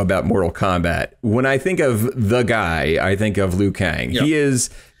I know about Mortal Kombat, when I think of the guy, I think of Liu Kang. Yep. He is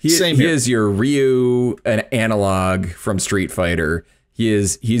your Ryu, an analog from Street Fighter.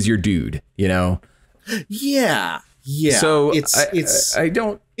 He's your dude, you know? Yeah. Yeah. So it's I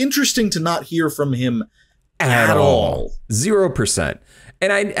don't interesting to not hear from him at all. 0%.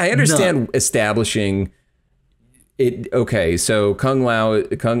 And I understand establishing it. Okay, so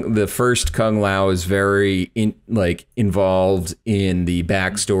the first Kung Lao is very involved in the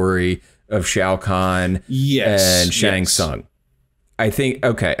backstory of Shao Kahn and Shang Tsung. I think,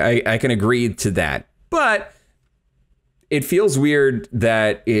 okay, I can agree to that. But it feels weird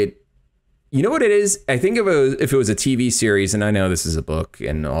that you know what it is? I think if it was a TV series, and I know this is a book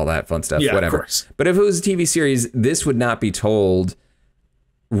and all that fun stuff, whatever. But if it was a TV series, this would not be told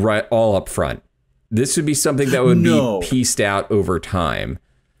right all up front. This would be something that would be pieced out over time.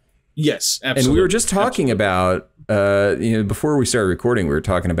 Yes, absolutely. And we were just talking about, before we started recording, we were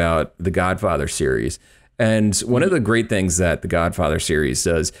talking about the Godfather series. And one of the great things that the Godfather series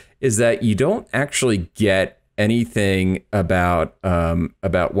does is that you don't actually get anything about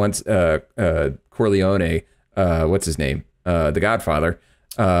once Corleone, what's his name, the Godfather,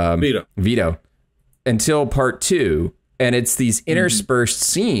 Vito, until part 2, and it's these interspersed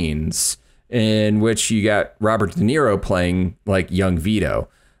scenes in which you got Robert De Niro playing like young Vito,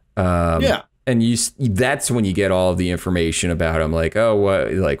 and that's when you get all of the information about him, like, oh,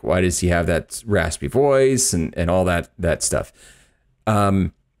 what, like, why does he have that raspy voice and all that stuff.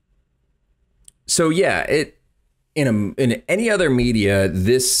 So yeah, in any other media,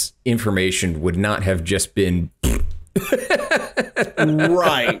 this information would not have just been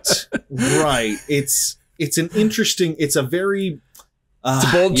right. It's an interesting. It's a very it's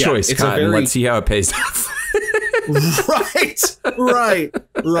a bold choice, Cotton. Let's see how it pays off.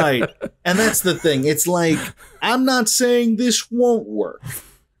 Right. And that's the thing. It's like, I'm not saying this won't work.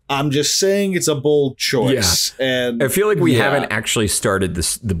 I'm just saying it's a bold choice. Yeah. And I feel like we haven't actually started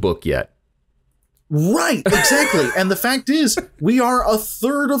the book yet. Right, exactly. And the fact is, we are a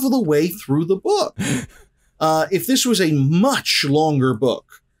third of the way through the book. If this was a much longer book,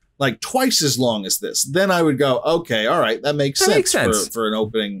 like twice as long as this, then I would go, okay, all right, that makes sense. For an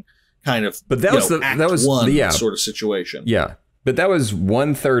opening kind of, but that was the sort of situation. Yeah, but that was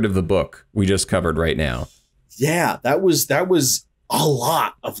 1/3 of the book we just covered right now. Yeah, that was a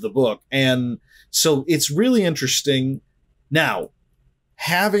lot of the book, and so it's really interesting. Now,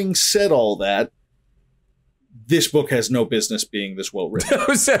 having said all that, this book has no business being this well written. That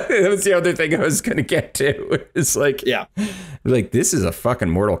was the other thing I was going to get to. It's like, this is a fucking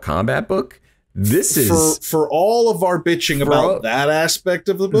Mortal Kombat book. This is for all of our bitching about that aspect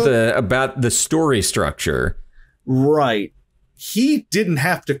of the book, about the story structure. Right. He didn't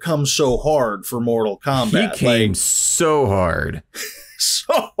have to come so hard for Mortal Kombat. He came so hard.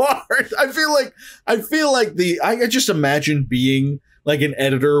 So hard. I feel like I just imagine being like an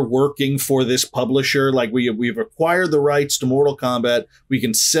editor working for this publisher. Like we've acquired the rights to Mortal Kombat. We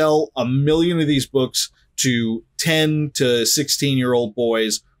can sell 1 million of these books to 10 to 16-year-old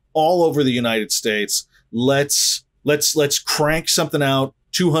boys all over the United States. Let's crank something out,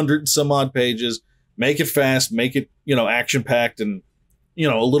 200 and some odd pages, make it fast, make it, action packed and,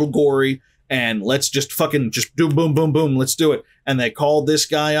 a little gory, and let's just do boom, boom, boom. Let's do it. And they called this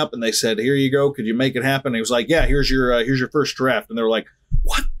guy up and they said, here you go. Could you make it happen? And he was like, yeah, here's your first draft. And they were like,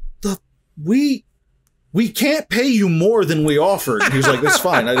 what the, we can't pay you more than we offered. And he was like, that's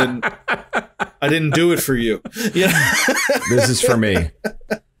fine. I didn't do it for you. Yeah. This is for me.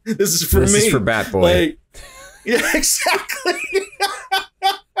 This is for me. This is for Bat Boy. Like, yeah, exactly.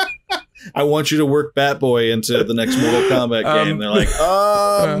 I want you to work Bat Boy into the next Mortal Kombat game. They're like,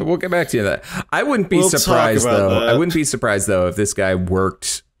 we'll get back to you that. I wouldn't be surprised though. That. I wouldn't be surprised though if this guy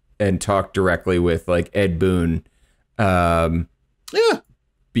worked and talked directly with like Ed Boon. Yeah.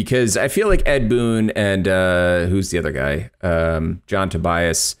 Because I feel like Ed Boon and who's the other guy? John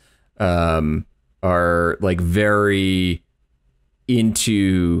Tobias are like very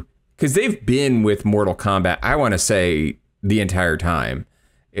into, because they've been with Mortal Kombat, I want to say, the entire time.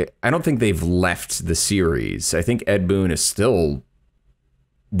 I don't think they've left the series. I think Ed Boon is still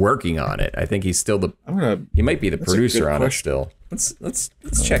working on it. I think he's still he might be the producer on it still. Let's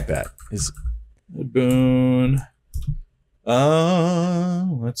check that. Is Ed Boon?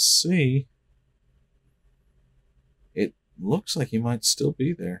 Let's see. It looks like he might still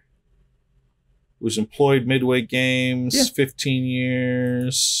be there. Was employed Midway Games, 15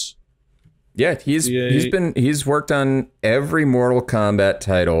 years. Yeah, he's worked on every Mortal Kombat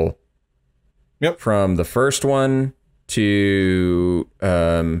title. Yep. From the first one to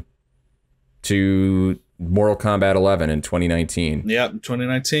Mortal Kombat 11 in 2019. Yep,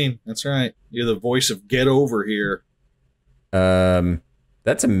 2019. That's right. You're the voice of Get Over Here.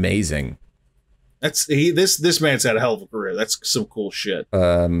 That's amazing. This man's had a hell of a career. That's some cool shit.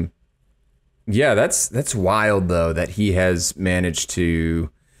 Yeah, that's wild though that he has managed to.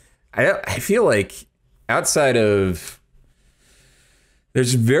 I feel like outside of,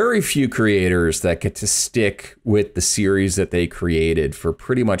 there's very few creators that get to stick with the series that they created for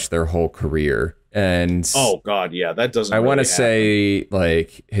pretty much their whole career. And oh god, yeah, that doesn't. I want to say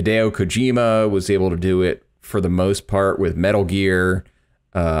like Hideo Kojima was able to do it for the most part with Metal Gear,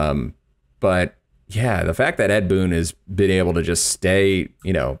 but yeah, the fact that Ed Boon has been able to just stay,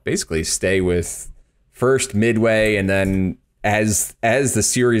 basically stay with first Midway, and then as the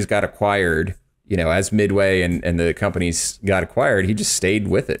series got acquired, as Midway and the companies got acquired, he just stayed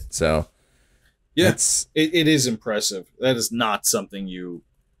with it. So yeah, it is impressive. That is not something you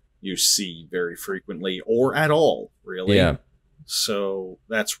see very frequently or at all, really. Yeah. So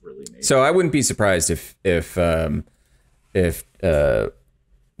that's really neat. So I wouldn't be surprised if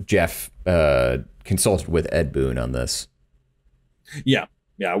Jeff consulted with Ed Boon on this. Yeah,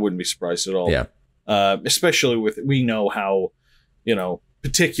 I wouldn't be surprised at all. Yeah, especially we know how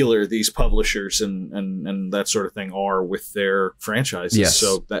particular these publishers and that sort of thing are with their franchises. Yes.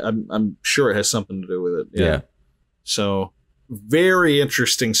 So I'm sure it has something to do with it. Yeah. So very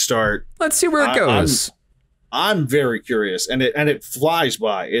interesting start. Let's see where it goes. I'm very curious, and it flies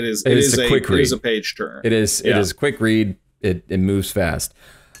by. It is a quick read. It is a page turner. It is a quick read. It moves fast.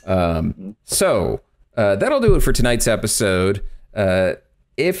 So that'll do it for tonight's episode.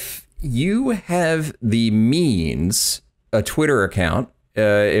 If you have the means, a Twitter account,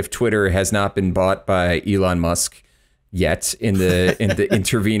 if Twitter has not been bought by Elon Musk yet in the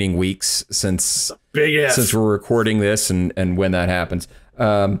intervening weeks since we're recording this and when that happens,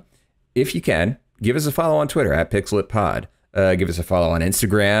 if you can, give us a follow on Twitter at PixelLit Pod. Give us a follow on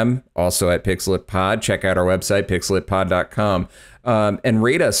Instagram, also at PixelLit Pod. Check out our website, pixelitpod.com, and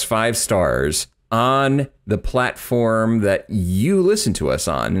rate us 5 stars on the platform that you listen to us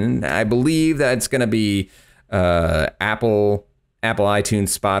on. And I believe that's going to be Apple,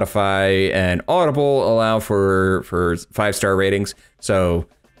 iTunes, Spotify, and Audible allow for 5-star ratings. So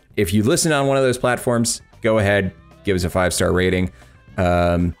if you listen on one of those platforms, go ahead, give us a 5-star rating.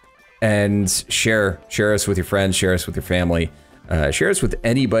 And share us with your friends, share us with your family, share us with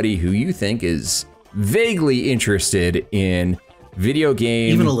anybody who you think is vaguely interested in video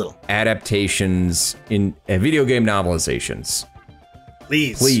game even a little adaptations, in video game novelizations.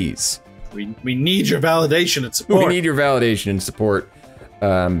 Please. We need your validation and support. We need your validation and support,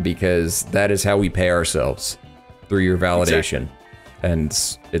 because that is how we pay ourselves, through your validation. Exactly.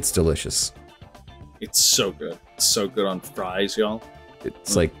 And it's delicious. It's so good. It's so good on fries, y'all.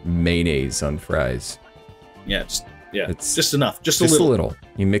 It's like mayonnaise on fries. Yeah, it's just enough. Just a little.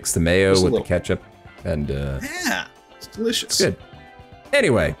 You mix the mayo with the ketchup, and yeah, it's delicious. It's good.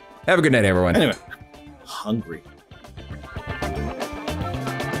 Anyway, have a good night, everyone. Anyway, hungry.